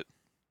to catch it.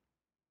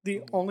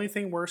 The only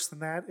thing worse than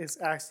that is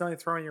accidentally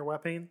throwing your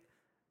weapon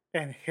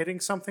and hitting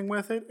something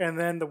with it, and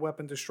then the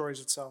weapon destroys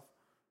itself.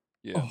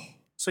 Yeah.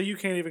 So you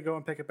can't even go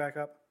and pick it back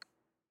up.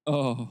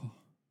 Oh.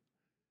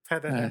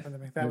 I've had that happen to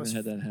me. I haven't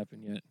had that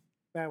happen yet.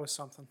 That was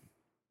something.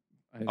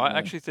 I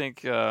actually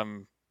think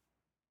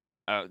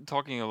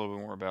Talking a little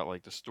bit more about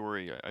like the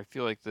story, I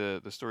feel like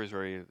the story is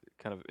very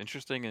kind of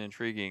interesting and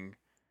intriguing.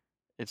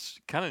 It's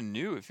kind of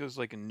new. It feels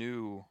like a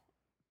new,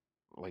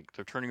 like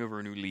they're turning over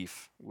a new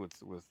leaf with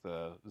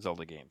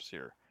Zelda games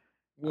here.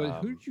 Who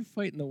Um, did you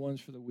fight in the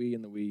ones for the Wii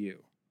and the Wii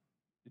U?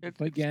 Did you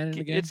fight it's Ganon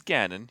it's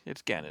again? Ganon.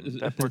 It's Ganon.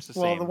 That part's the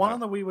Well, the same. one on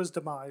the Wii was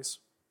Demise,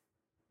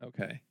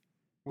 Okay.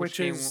 Which which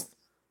game is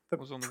the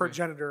was on the Wii?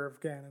 progenitor of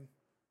Ganon.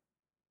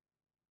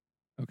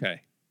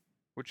 Okay.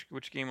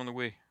 Which game on the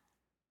Wii?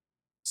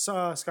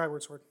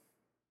 Skyward Sword.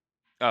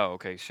 Oh,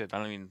 okay. Shit. I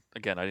don't even.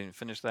 Again, I didn't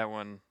finish that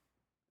one.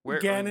 Where?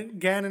 I mean,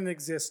 Ganon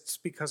exists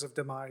because of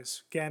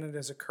Demise. Ganon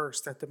is a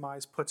curse that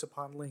Demise puts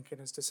upon Link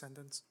and his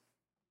descendants.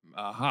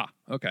 Aha.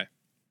 Okay.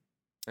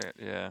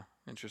 yeah.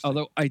 Interesting.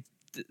 Although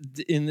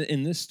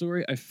in this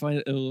story, I find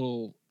it a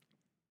little.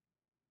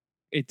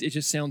 It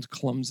just sounds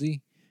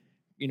clumsy.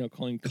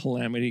 Calling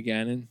Calamity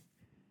Ganon.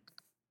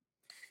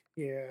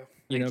 Yeah.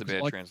 I think it's a 'cause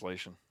bad like,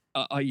 translation.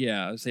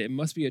 yeah, I would say it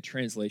must be a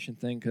translation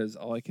thing because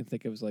all I can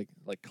think of is like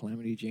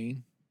Calamity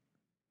Jane.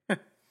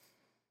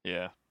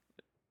 Yeah.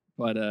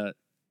 But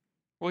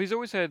Well, he's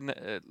always had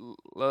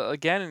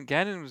Ganon.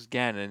 Ganon was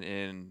Ganon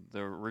in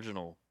the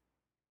original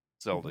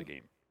Zelda Mhm.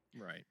 game,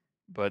 right.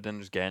 but then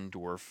there's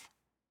Ganondorf.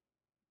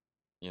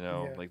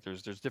 Yeah. Like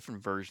there's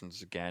different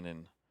versions of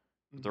Ganon.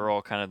 Mhm. They're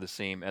all kind of the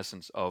same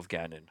essence of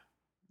Ganon.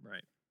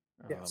 Right.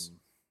 Yes.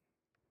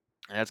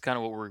 And that's kind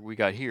of what we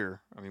got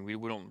here. I mean, we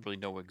don't really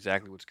know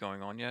exactly what's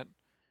going on yet.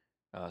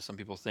 Some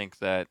people think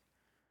that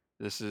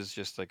this is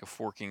just like a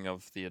forking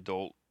of the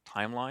adult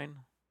timeline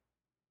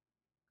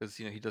because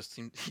he he does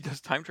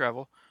time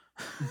travel,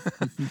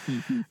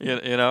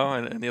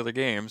 and the other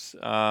games.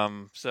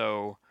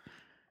 So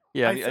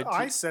yeah, I mean,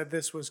 I said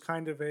this was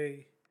kind of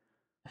a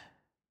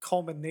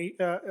coming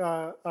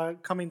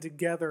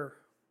together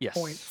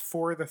point yes,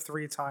 for the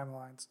three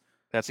timelines.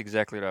 that's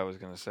exactly what I was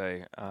going to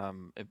say.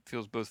 It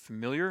feels both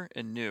familiar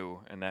and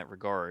new in that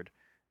regard,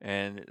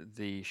 and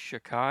the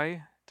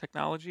Shikai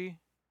technology,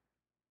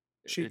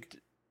 Sheik.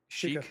 it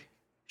Sheikah.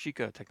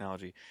 Sheikah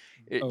technology,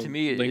 to Oh,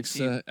 me it Link's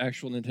seems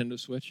actual Nintendo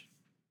Switch.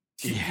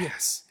 yeah,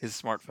 Yes. his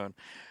smartphone.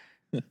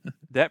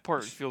 That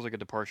part feels like a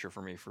departure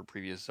for me for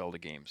previous Zelda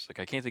games. Like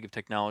I can't think of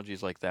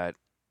technologies like that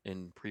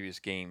in previous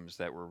games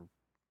that were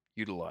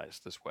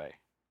utilized this way.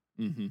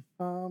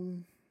 Mm-hmm.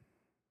 Um,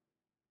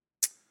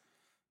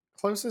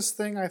 Closest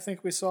thing I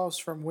think we saw is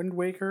from Wind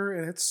Waker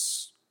and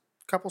its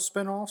couple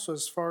spin-offs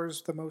as far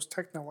as the most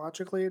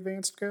technologically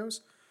advanced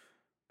goes.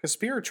 Because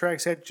Spirit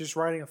Tracks had just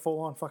riding a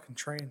full-on fucking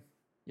train.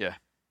 Yeah.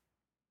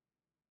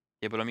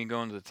 Yeah, but I mean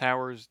going to the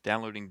towers,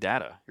 downloading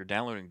data. You're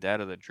downloading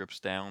data that drips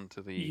down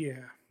to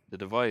Yeah. the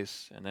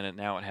device, and then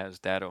now it has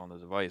data on the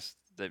device.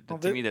 Well,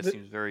 To me that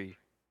seems very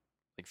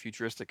like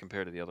futuristic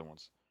compared to the other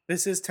ones.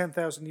 this is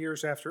 10,000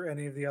 years after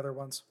any of the other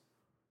ones.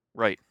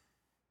 Right.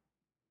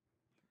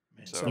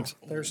 Man, So So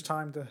there's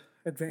time to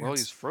advance. well,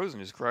 he's frozen.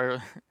 He's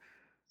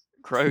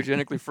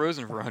cryogenically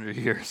frozen for 100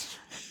 years.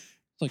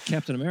 It's like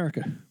Captain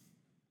America.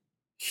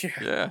 Yeah.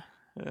 Yeah.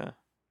 Yeah.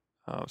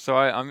 So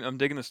I'm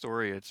digging the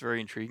story. It's very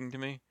intriguing to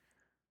me.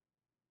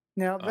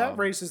 Now that Um,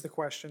 raises the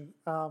question.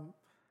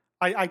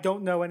 I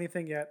don't know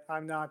anything yet.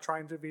 I'm not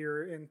trying to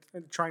veer in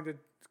trying to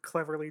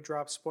cleverly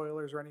drop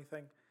spoilers or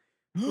anything.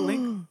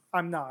 Link,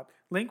 I'm not.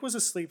 Link was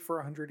asleep for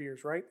 100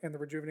 years, right? In the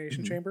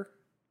rejuvenation Mhm. chamber.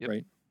 Yep.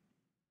 Right.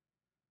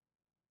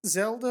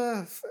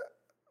 Zelda,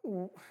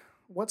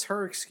 what's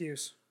her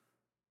excuse?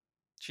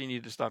 She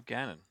needed to stop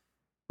Ganon.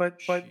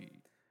 But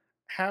She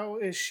how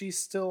is she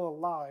still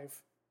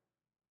alive?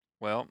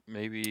 well,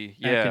 maybe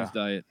Atkins yeah.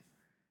 diet.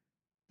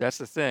 That's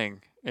the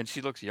thing. And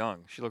she looks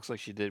young. She looks like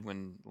she did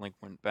when Link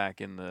went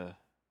back in the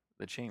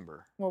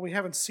chamber. Well, we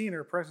haven't seen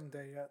her present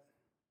day yet.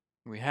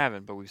 We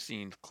haven't, but we've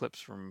seen clips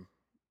from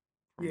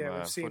Yeah,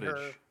 we've seen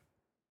footage. her.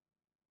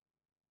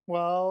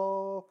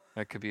 Well,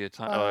 That could be a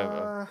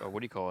time. What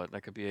do you call it?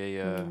 That could be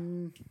a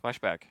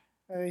flashback.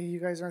 you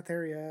guys aren't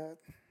there yet.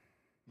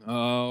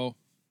 Oh.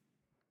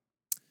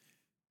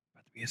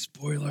 About to be a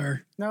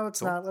spoiler. No, it's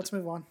Don't- not. Let's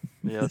move on.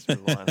 Yeah, let's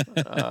move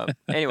on.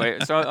 Anyway,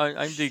 so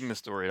I'm digging the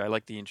story. I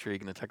like the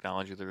intrigue and the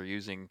technology they're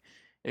using.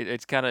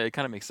 It kind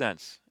of makes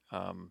sense.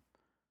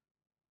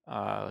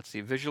 Let's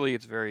see. Visually,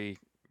 it's very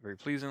very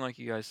pleasing, like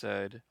you guys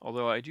said.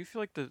 Although I do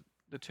feel like the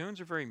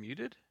tones are very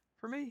muted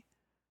for me.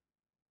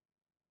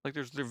 Like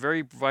they're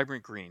very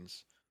vibrant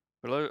greens,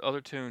 but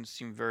other tones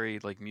seem very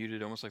like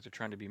muted, almost like they're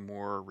trying to be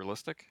more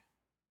realistic.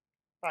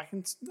 I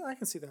can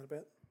see that a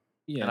bit.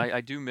 Yeah. And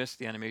I do miss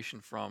the animation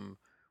from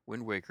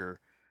Wind Waker.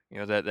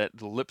 That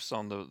the lips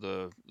on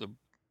the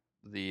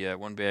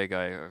one bad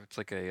guy. It's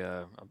like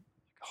a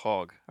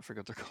hog. I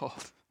forget what they're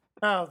called.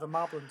 Oh, the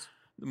Moblins.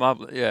 The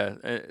mob. Yeah,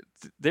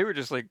 they were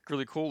just like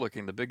really cool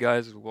looking. The big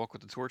guys who walk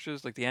with the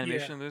torches. Like the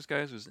animation Yeah. of those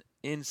guys was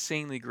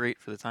insanely great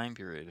for the time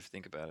period. If you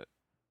think about it,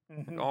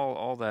 like Mhm.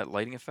 all that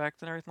lighting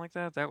effect and everything like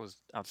that, that was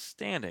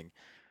outstanding.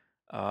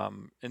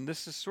 And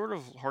this is sort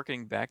of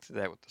harkening back to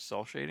that with the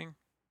cell shading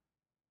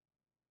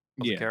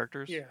of the Yeah.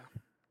 characters.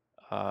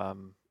 Yeah.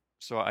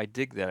 So I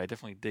dig that. I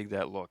definitely dig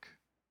that look.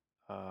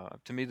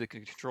 To me, the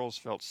controls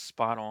felt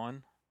spot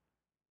on.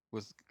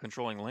 with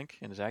controlling Link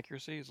and his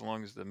accuracy, as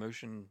long as the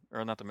motion,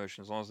 or not the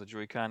motion, as long as the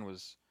Joy-Con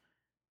was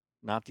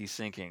not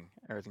desyncing,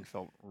 everything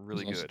felt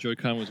really As long as the good.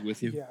 Joy-Con was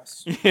with you.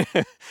 Yes.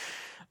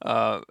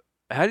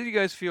 How did you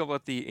guys feel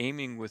about the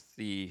aiming with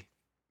the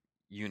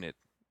unit?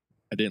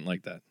 I didn't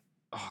like that.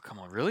 Oh, come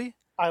on, really?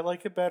 I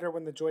like it better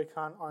when the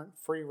Joy-Con aren't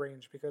free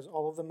range because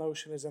all of the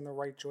motion is in the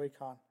right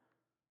Joy-Con.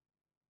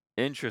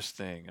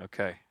 Interesting.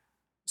 Okay.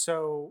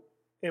 So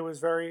it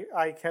was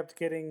I kept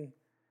getting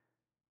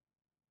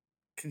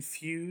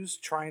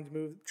confused trying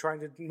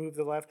to move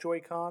the left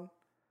Joy-Con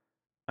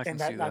I can and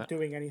see that not that.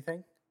 doing anything. I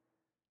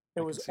It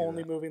can was see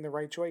only that. moving the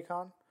right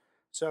Joy-Con.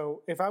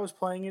 So if I was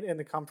playing it in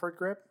the comfort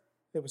grip,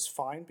 it was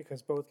fine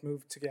because both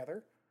moved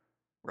together.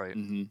 Right.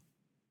 Mm-hmm.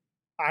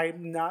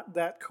 I'm not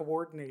that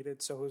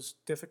coordinated, so it was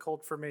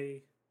difficult for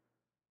me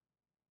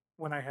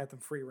when I had them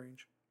free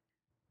range.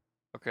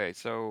 Okay,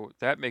 so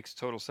that makes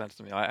total sense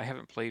to me. I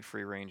haven't played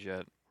free range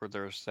yet, where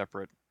they're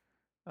separate.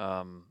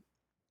 Um,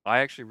 I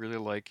actually really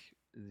like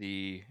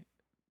the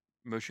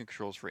motion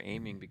controls for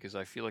aiming because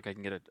I feel like I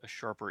can get a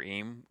sharper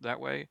aim that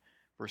way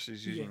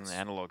versus using an Yes.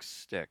 analog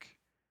stick.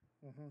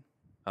 Mm-hmm.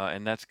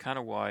 And that's kind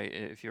of why,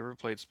 if you ever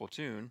played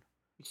Splatoon,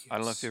 Yes. I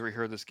don't know if you ever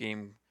heard this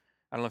game.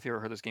 I don't know if you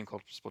ever heard this game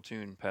called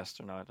Splatoon Pest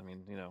or not. I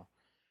mean, No,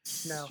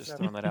 just never.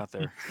 throwing that out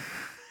there.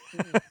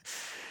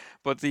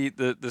 But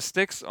the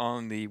sticks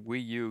on the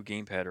Wii U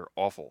gamepad are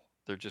awful.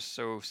 They're just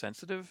so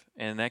sensitive,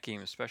 and in that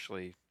game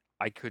especially,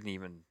 I couldn't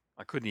even.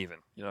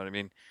 You know what I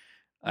mean?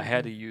 I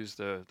had to use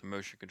the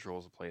motion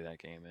controls to play that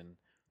game, and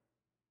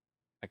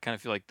I kind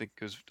of feel like that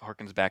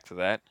harkens back to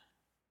that,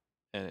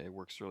 and it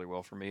works really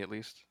well for me at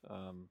least.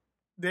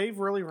 They've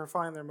really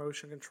refined their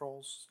motion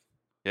controls.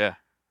 Yeah,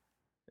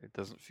 it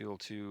doesn't feel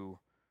too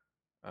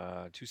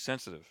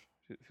sensitive.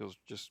 It feels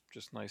just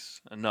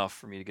nice enough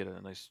for me to get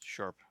a nice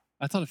sharp.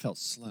 I thought it felt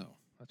slow.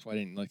 That's why I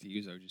didn't like to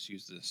use it. I would just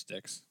use the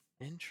sticks.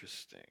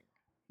 Interesting.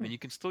 I mean, you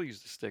can still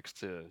use the sticks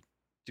to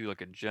do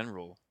like a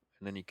general,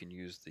 and then you can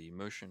use the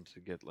motion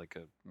to get like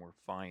a more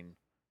fine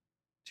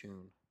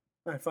tune.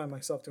 I find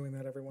myself doing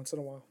that every once in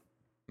a while.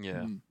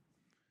 Yeah. Mhm.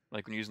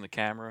 Like when using the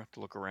camera to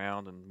look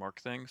around and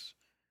mark things,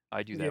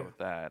 I do that Yeah. with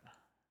that.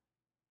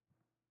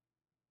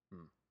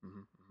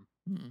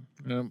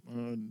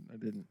 I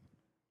didn't.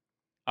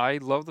 I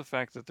love the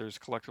fact that there's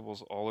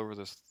collectibles all over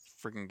this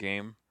freaking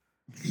game.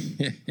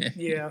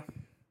 Yeah.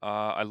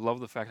 I love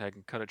the fact that I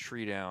can cut a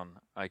tree down.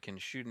 I can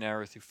shoot an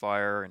arrow through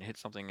fire and hit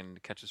something and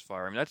it catches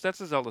fire. I mean,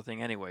 that's a Zelda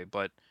thing anyway,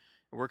 but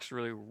it works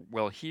really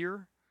well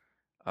here.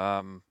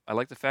 I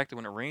like the fact that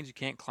when it rains, you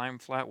can't climb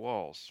flat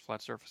walls,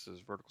 flat surfaces,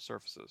 vertical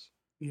surfaces.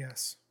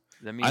 Yes.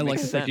 That means I it like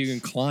makes the fact you can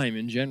sense. climb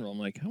in general. I'm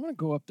like, I want to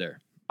go up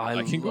there.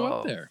 I can go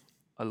up there.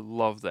 I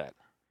love that.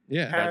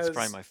 Yeah. That's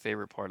probably my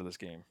favorite part of this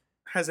game.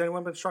 Has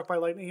anyone been struck by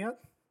lightning yet?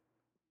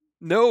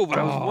 No, but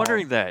I was Oh.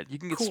 wondering that. You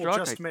can get Cool, struck.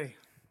 just me.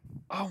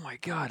 Oh my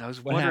god, I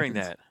was What wondering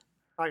happens?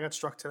 that. I got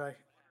struck today.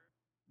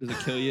 Does it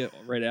kill you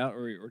right out,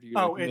 or do you?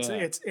 Oh, like,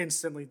 it's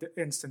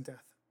instant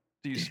death.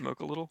 Do you smoke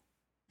a little?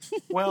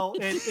 Well,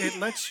 it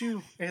lets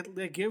you.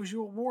 It gives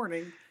you a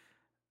warning.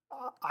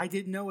 I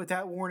didn't know what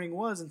that warning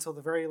was until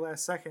the very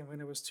last second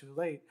when it was too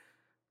late.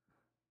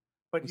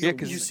 But Yeah,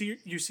 you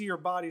see your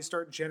body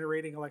start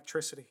generating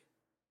electricity,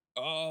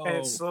 Oh. and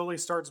it slowly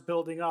starts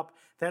building up.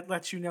 That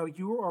lets you know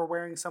you are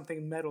wearing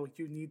something metal.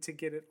 You need to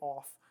get it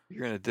off.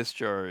 You're gonna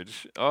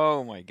discharge.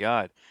 Oh my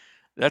god,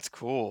 that's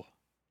cool.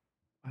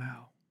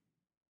 Wow.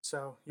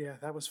 So yeah,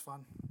 that was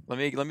fun. Let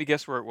me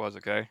guess where it was.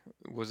 Okay,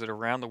 was it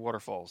around the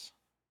waterfalls?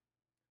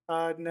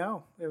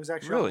 No, it was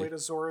actually on Really? the way to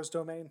Zora's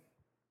domain.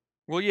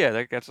 Well,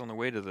 yeah, that's on the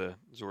way to the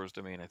Zora's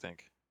domain, I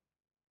think.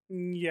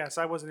 Yes,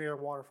 I wasn't near a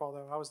waterfall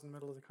though. I was in the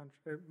middle of the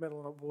country,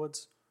 middle of the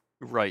woods.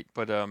 Right,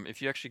 but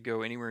if you actually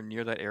go anywhere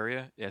near that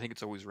area, I think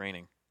it's always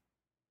raining.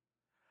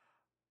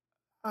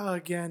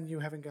 Again, you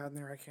haven't gotten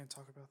there. I can't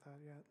talk about that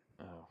yet.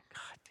 Oh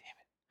god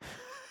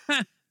damn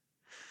it!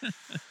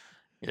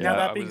 Yeah, Now I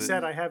that being was-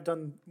 said, I have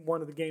done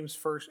one of the game's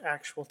first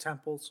actual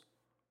temples.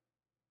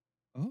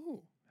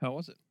 Oh, how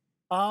was it?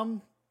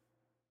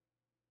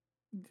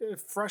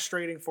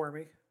 Frustrating for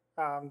me,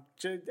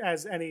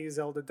 as any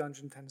Zelda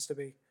dungeon tends to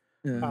be.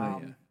 Yeah.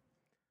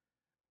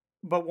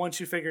 But once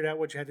you figured out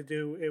what you had to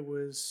do, it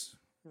was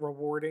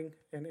rewarding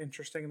and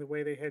interesting the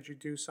way they had you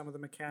do some of the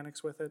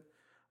mechanics with it.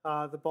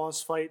 The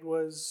boss fight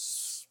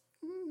was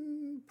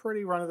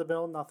pretty run of the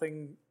mill,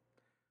 nothing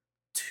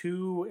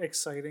too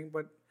exciting,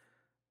 but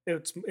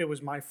it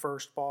was my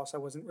first boss. I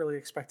wasn't really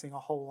expecting a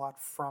whole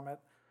lot from it.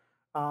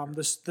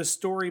 The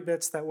story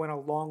bits that went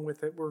along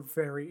with it were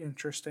very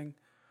interesting.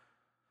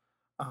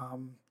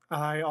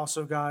 I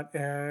also got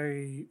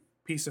a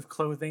piece of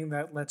clothing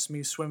that lets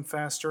me swim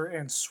faster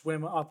and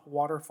swim up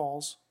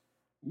waterfalls.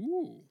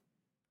 Ooh.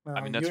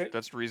 I mean,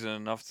 that's reason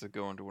enough to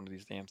go into one of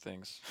these damn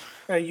things.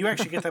 You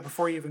actually get that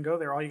before you even go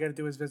there. All you got to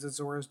do is visit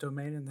Zora's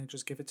domain, and they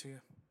just give it to you.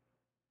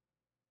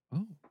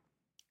 Oh.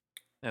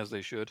 As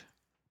they should.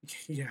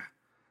 Yeah.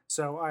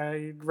 So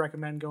I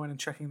recommend going and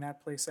checking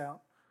that place out.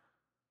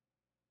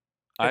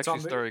 I It's on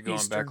actually the started going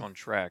back eastern- on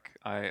track.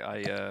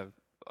 I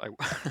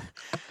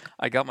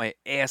got my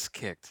ass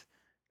kicked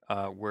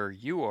where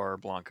you are,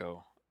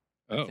 Blanco.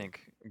 I Oh. think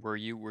where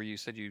you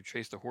said you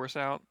chased a horse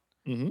out.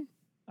 Mm-hmm.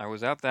 I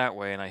was out that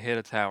way and I hit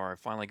a tower. I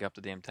finally got up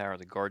the damn tower.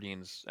 The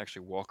guardians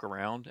actually walk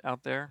around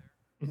out there,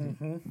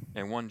 Mm-hmm.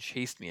 and one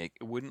chased me.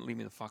 It wouldn't leave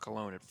me the fuck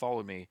alone. It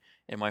followed me,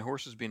 and my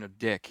horse was being a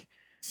dick.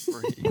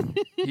 Where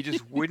he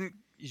just wouldn't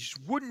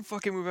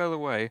fucking move out of the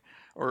way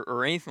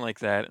or anything like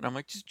that. And I'm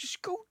like,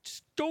 just go,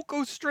 just don't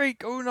go straight.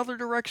 Go another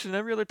direction.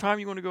 Every other time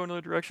you want to go another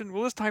direction,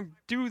 well, this time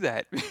do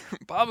that.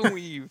 Bob and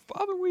weave,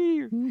 bob and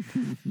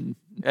weave.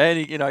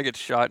 And I get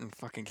shot and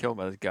fucking killed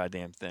by this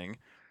goddamn thing.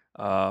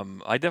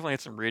 I definitely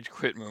had some rage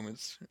quit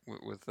moments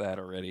with that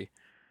already.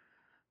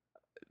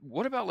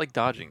 What about like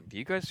dodging? Do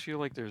you guys feel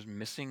like there's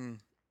missing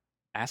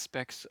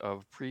aspects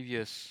of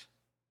previous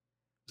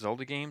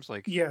Zelda games?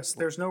 Like, Yes,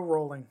 there's no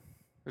rolling.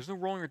 there's no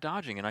rolling or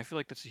dodging, and I feel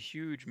like that's a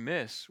huge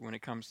miss when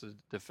it comes to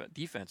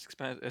defense,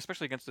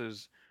 especially against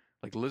those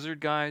like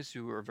lizard guys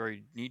who are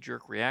very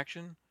knee-jerk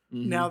reaction.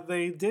 Now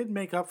they did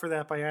make up for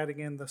that by adding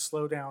in the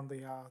slowdown,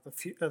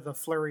 the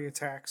flurry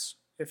attacks.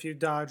 If you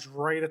dodge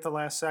right at the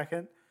last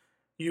second,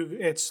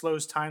 it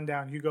slows time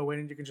down. You go in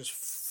and you can just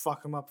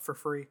fuck them up for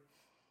free.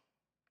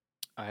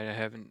 I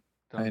haven't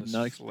I done have this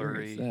not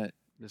experienced that.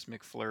 this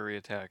McFlurry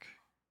attack.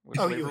 What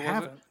Oh, flavor you was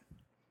haven't.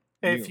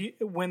 If you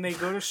when they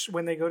go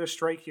to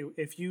strike you,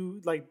 if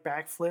you like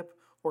backflip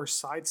or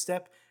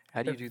sidestep,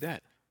 How do you do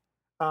that?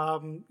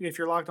 if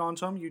you're locked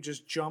onto them, you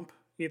just jump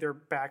either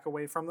back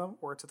away from them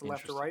or to the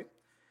left or Interesting. right.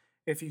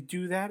 If you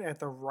do that at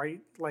the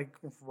right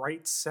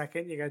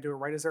second, you got to do it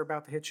right as they're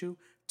about to hit you.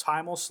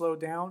 Time will slow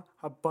down.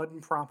 A button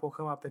prompt will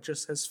come up that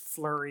just says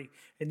flurry,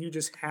 and you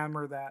just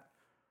hammer that.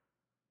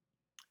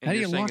 And How do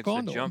you're you saying lock it's the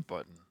onto 'em? jump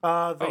button.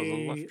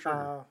 The left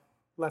trigger.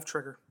 left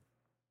trigger.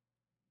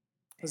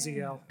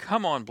 ZL.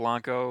 Come on,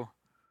 Blanco.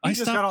 You I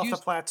just got stopped off the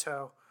using.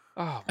 plateau.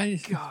 Oh I my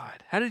just-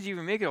 god. How did you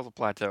even make it off the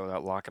plateau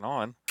without locking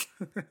on?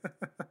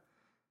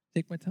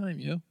 Take my time,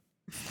 yo.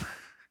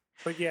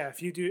 But yeah,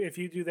 if you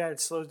do that, it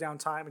slows down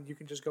time, and you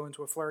can just go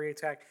into a flurry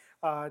attack.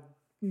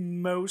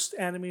 Most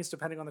enemies,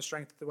 depending on the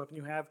strength of the weapon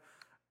you have,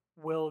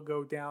 will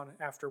go down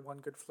after one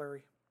good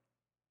flurry.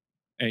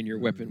 And your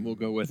weapon will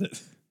go with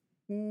it.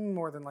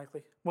 More than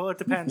likely. Well, it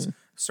depends.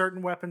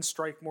 Certain weapons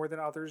strike more than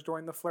others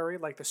during the flurry.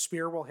 Like the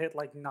spear will hit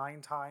like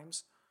 9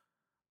 times,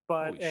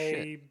 but Holy a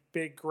shit.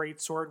 big great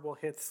sword will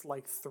hit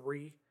like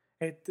 3.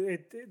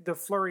 The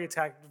flurry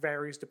attack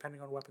varies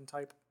depending on weapon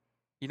type.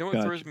 You know what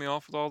Gotcha. throws me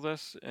off with all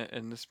this,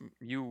 and this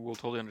you will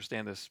totally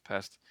understand this,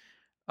 Pest.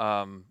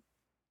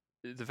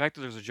 The fact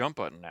that there's a jump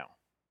button now.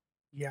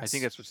 Yes, I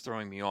think that's what's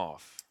throwing me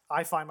off.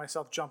 I find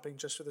myself jumping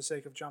just for the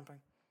sake of jumping.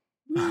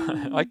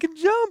 I can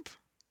jump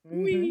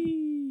Mhm.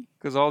 Whee!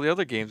 because all the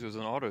other games it was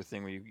an auto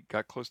thing where you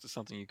got close to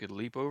something you could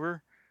leap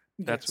over.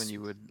 That's when Yes.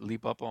 you would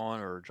leap up on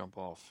or jump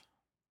off.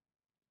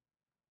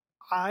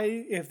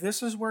 If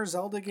this is where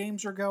Zelda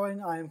games are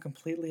going, I am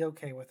completely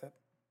okay with it.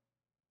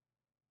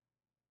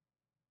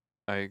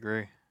 I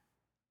agree.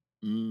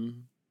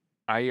 Mm.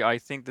 I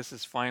think this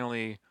is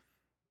finally.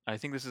 I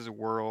think this is a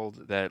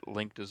world that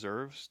Link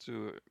deserves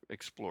to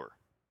explore.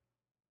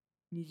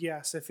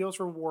 Yes, it feels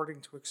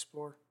rewarding to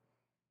explore.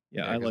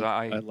 Yeah, Yeah, I 'cause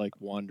I like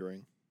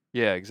wandering.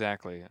 Yeah,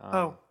 exactly.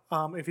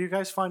 If you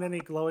guys find any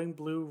glowing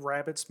blue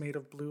rabbits made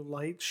of blue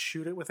light,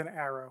 shoot it with an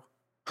arrow.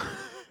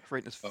 right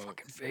in his Oh.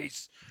 fucking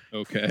face.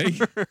 Okay.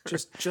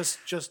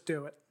 Just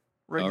do it.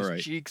 Right in his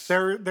Alright. cheeks.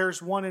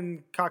 There's one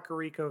in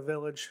Kakariko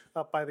Village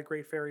up by the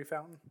Great Fairy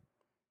Fountain.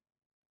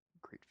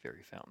 Great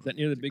fairy fountain. Is that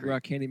near the It's Big great.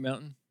 Rock Candy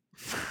Mountain?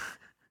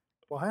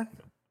 What?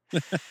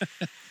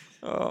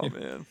 Oh Yeah.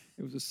 man.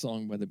 It was a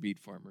song by the Beat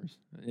Farmers.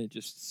 And it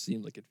just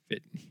seemed like it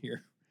fit in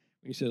here.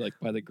 When you said like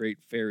by the Great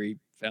Fairy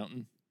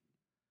Fountain.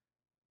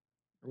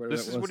 Or whatever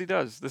This that is was. what he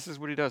does. This is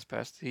what he does,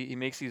 Pest. He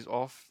makes these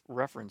off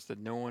reference that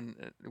no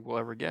one will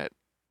ever get.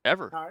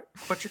 Ever. All right,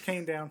 put your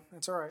cane down.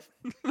 That's all right.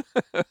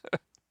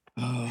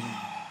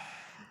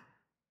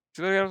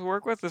 See what I have to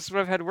work with? This is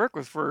what I've had to work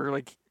with for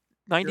like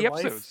 90 Your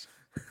life? episodes.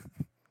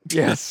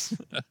 Yes.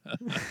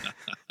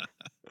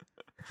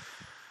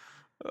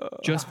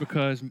 Just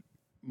because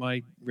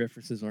my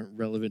references aren't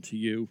relevant to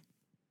you.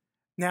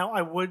 Now,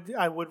 I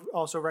would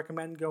also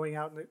recommend going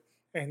out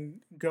and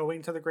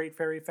going to the Great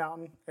Fairy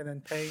Fountain and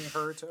then paying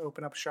her to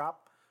open up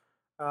shop.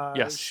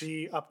 Yes.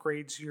 She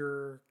upgrades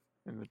your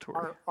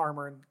Inventory.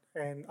 armor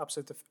and ups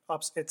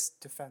its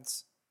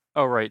defense.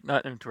 Oh, right.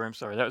 Not inventory. I'm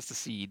sorry. That was the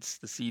seeds.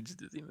 The seeds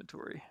did the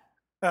inventory.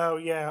 Oh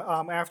yeah.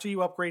 After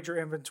you upgrade your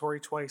inventory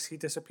twice, he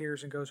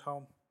disappears and goes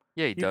home.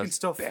 Yeah, he You does. can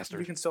still Bastard.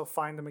 you can still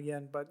find him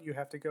again, but you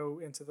have to go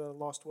into the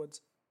Lost Woods,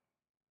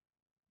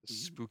 The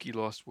spooky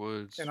Lost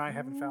Woods. and I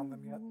haven't found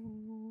them yet.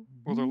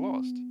 Well, they're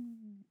lost.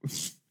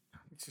 It's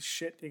just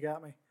shit. You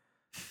got me.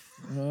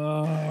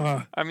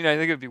 Ah, I mean, I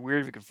think it'd be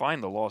weird if you could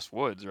find the Lost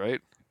Woods, right?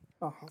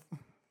 Oh,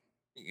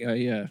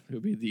 yeah. It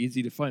would be the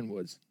easy to find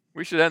woods.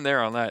 We should end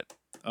there on that.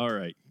 All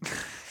right.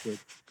 Good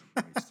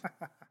Christ.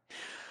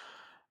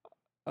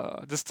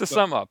 Just to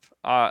sum up,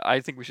 I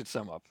think we should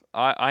sum up.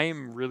 I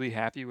am really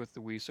happy with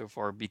the Wii so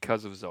far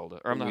because of Zelda.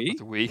 Or I'm not with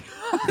the Wii.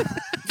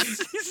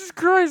 Jesus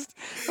Christ,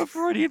 a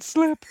Freudian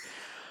slip.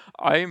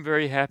 I am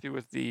very happy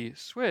with the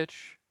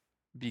Switch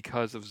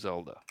because of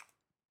Zelda.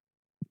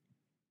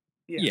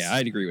 Yes, Yeah,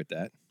 I'd agree with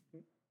that.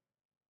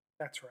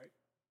 that's right.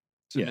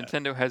 So Yeah.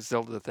 Nintendo has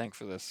Zelda to thank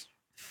for this.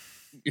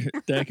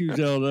 Thank you,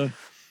 Zelda.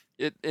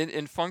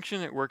 In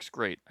function, it works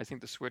great. I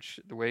think the Switch,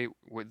 the way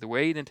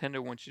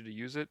Nintendo wants you to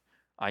use it,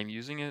 I'm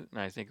using it,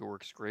 and I think it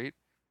works great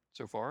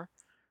so far.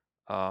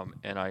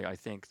 And I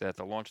think that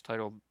the launch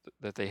title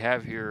that they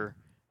have here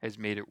has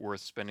made it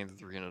worth spending the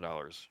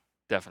 $300.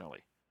 Definitely.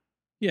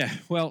 Yeah,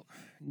 well,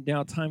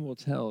 now time will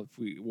tell if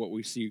what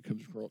we see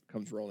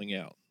comes rolling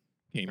out.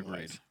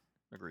 Game-wise,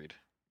 Agreed.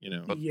 you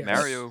know. But Yes.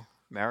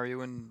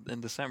 Mario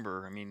in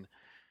December. I mean,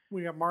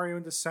 We got Mario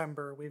in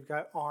December. We've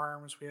got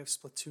ARMS. We have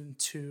Splatoon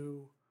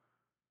 2.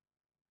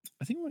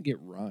 I think I want to get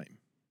Rhyme.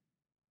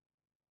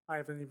 I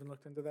haven't even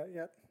looked into that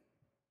yet.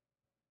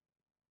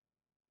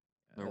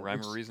 no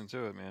rhyme or reason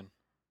to it, man.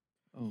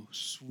 Oh,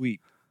 sweet.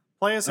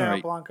 Play us All out,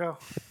 right. Blanco.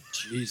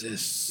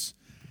 Jesus.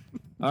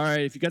 All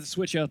right, if you got the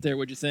Switch out there,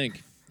 what'd you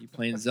think? You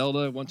playing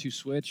Zelda 1-2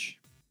 Switch?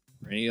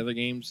 Or any other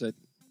games that,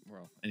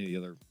 well, any of the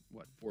other,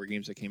 4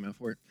 games that came out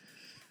for it?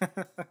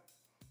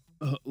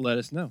 Let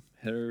us know.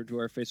 Head over to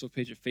our Facebook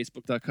page at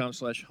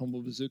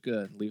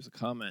facebook.com/HumbleBazooka and leave us a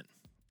comment.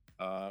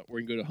 Or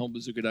you can go to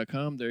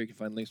humblebazooka.com. There you can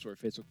find links to our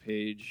Facebook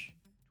page,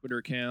 Twitter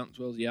account, as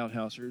well as the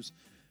Outhouses.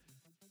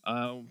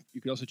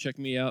 You can also check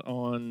me out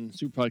on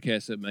Super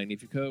Podcast at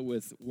Magnifico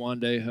with Juan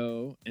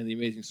Dejo and the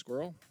Amazing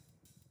Squirrel.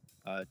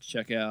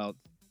 Check out.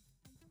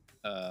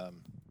 Oh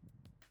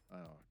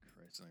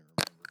Christ, I don't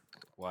remember.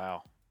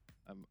 Wow.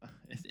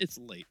 It's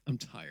late. I'm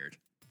tired.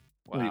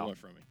 What do you Wow. want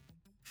from me?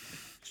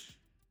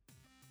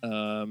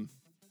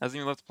 Hasn't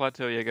even left the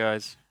plateau yet,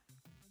 guys.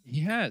 He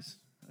has.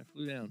 I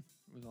flew down.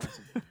 It was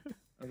awesome.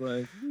 I was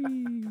like,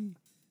 whee! And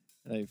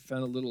I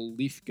found a little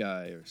leaf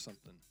guy or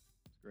something.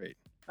 It's great.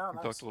 Oh, You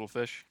nice. talked to Little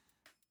Fish.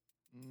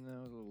 No,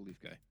 it was a little leaf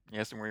guy. You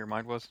asked him where your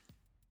mind was.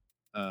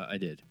 I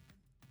did.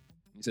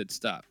 He said,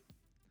 stop.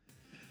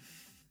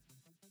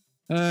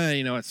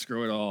 You know what?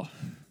 Screw it all.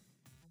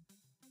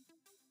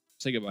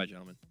 Say goodbye,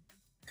 gentlemen.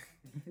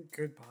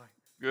 Goodbye.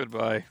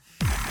 Goodbye.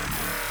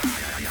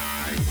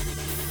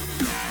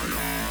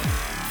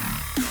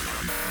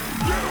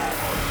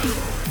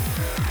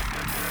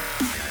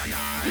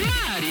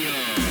 Mario!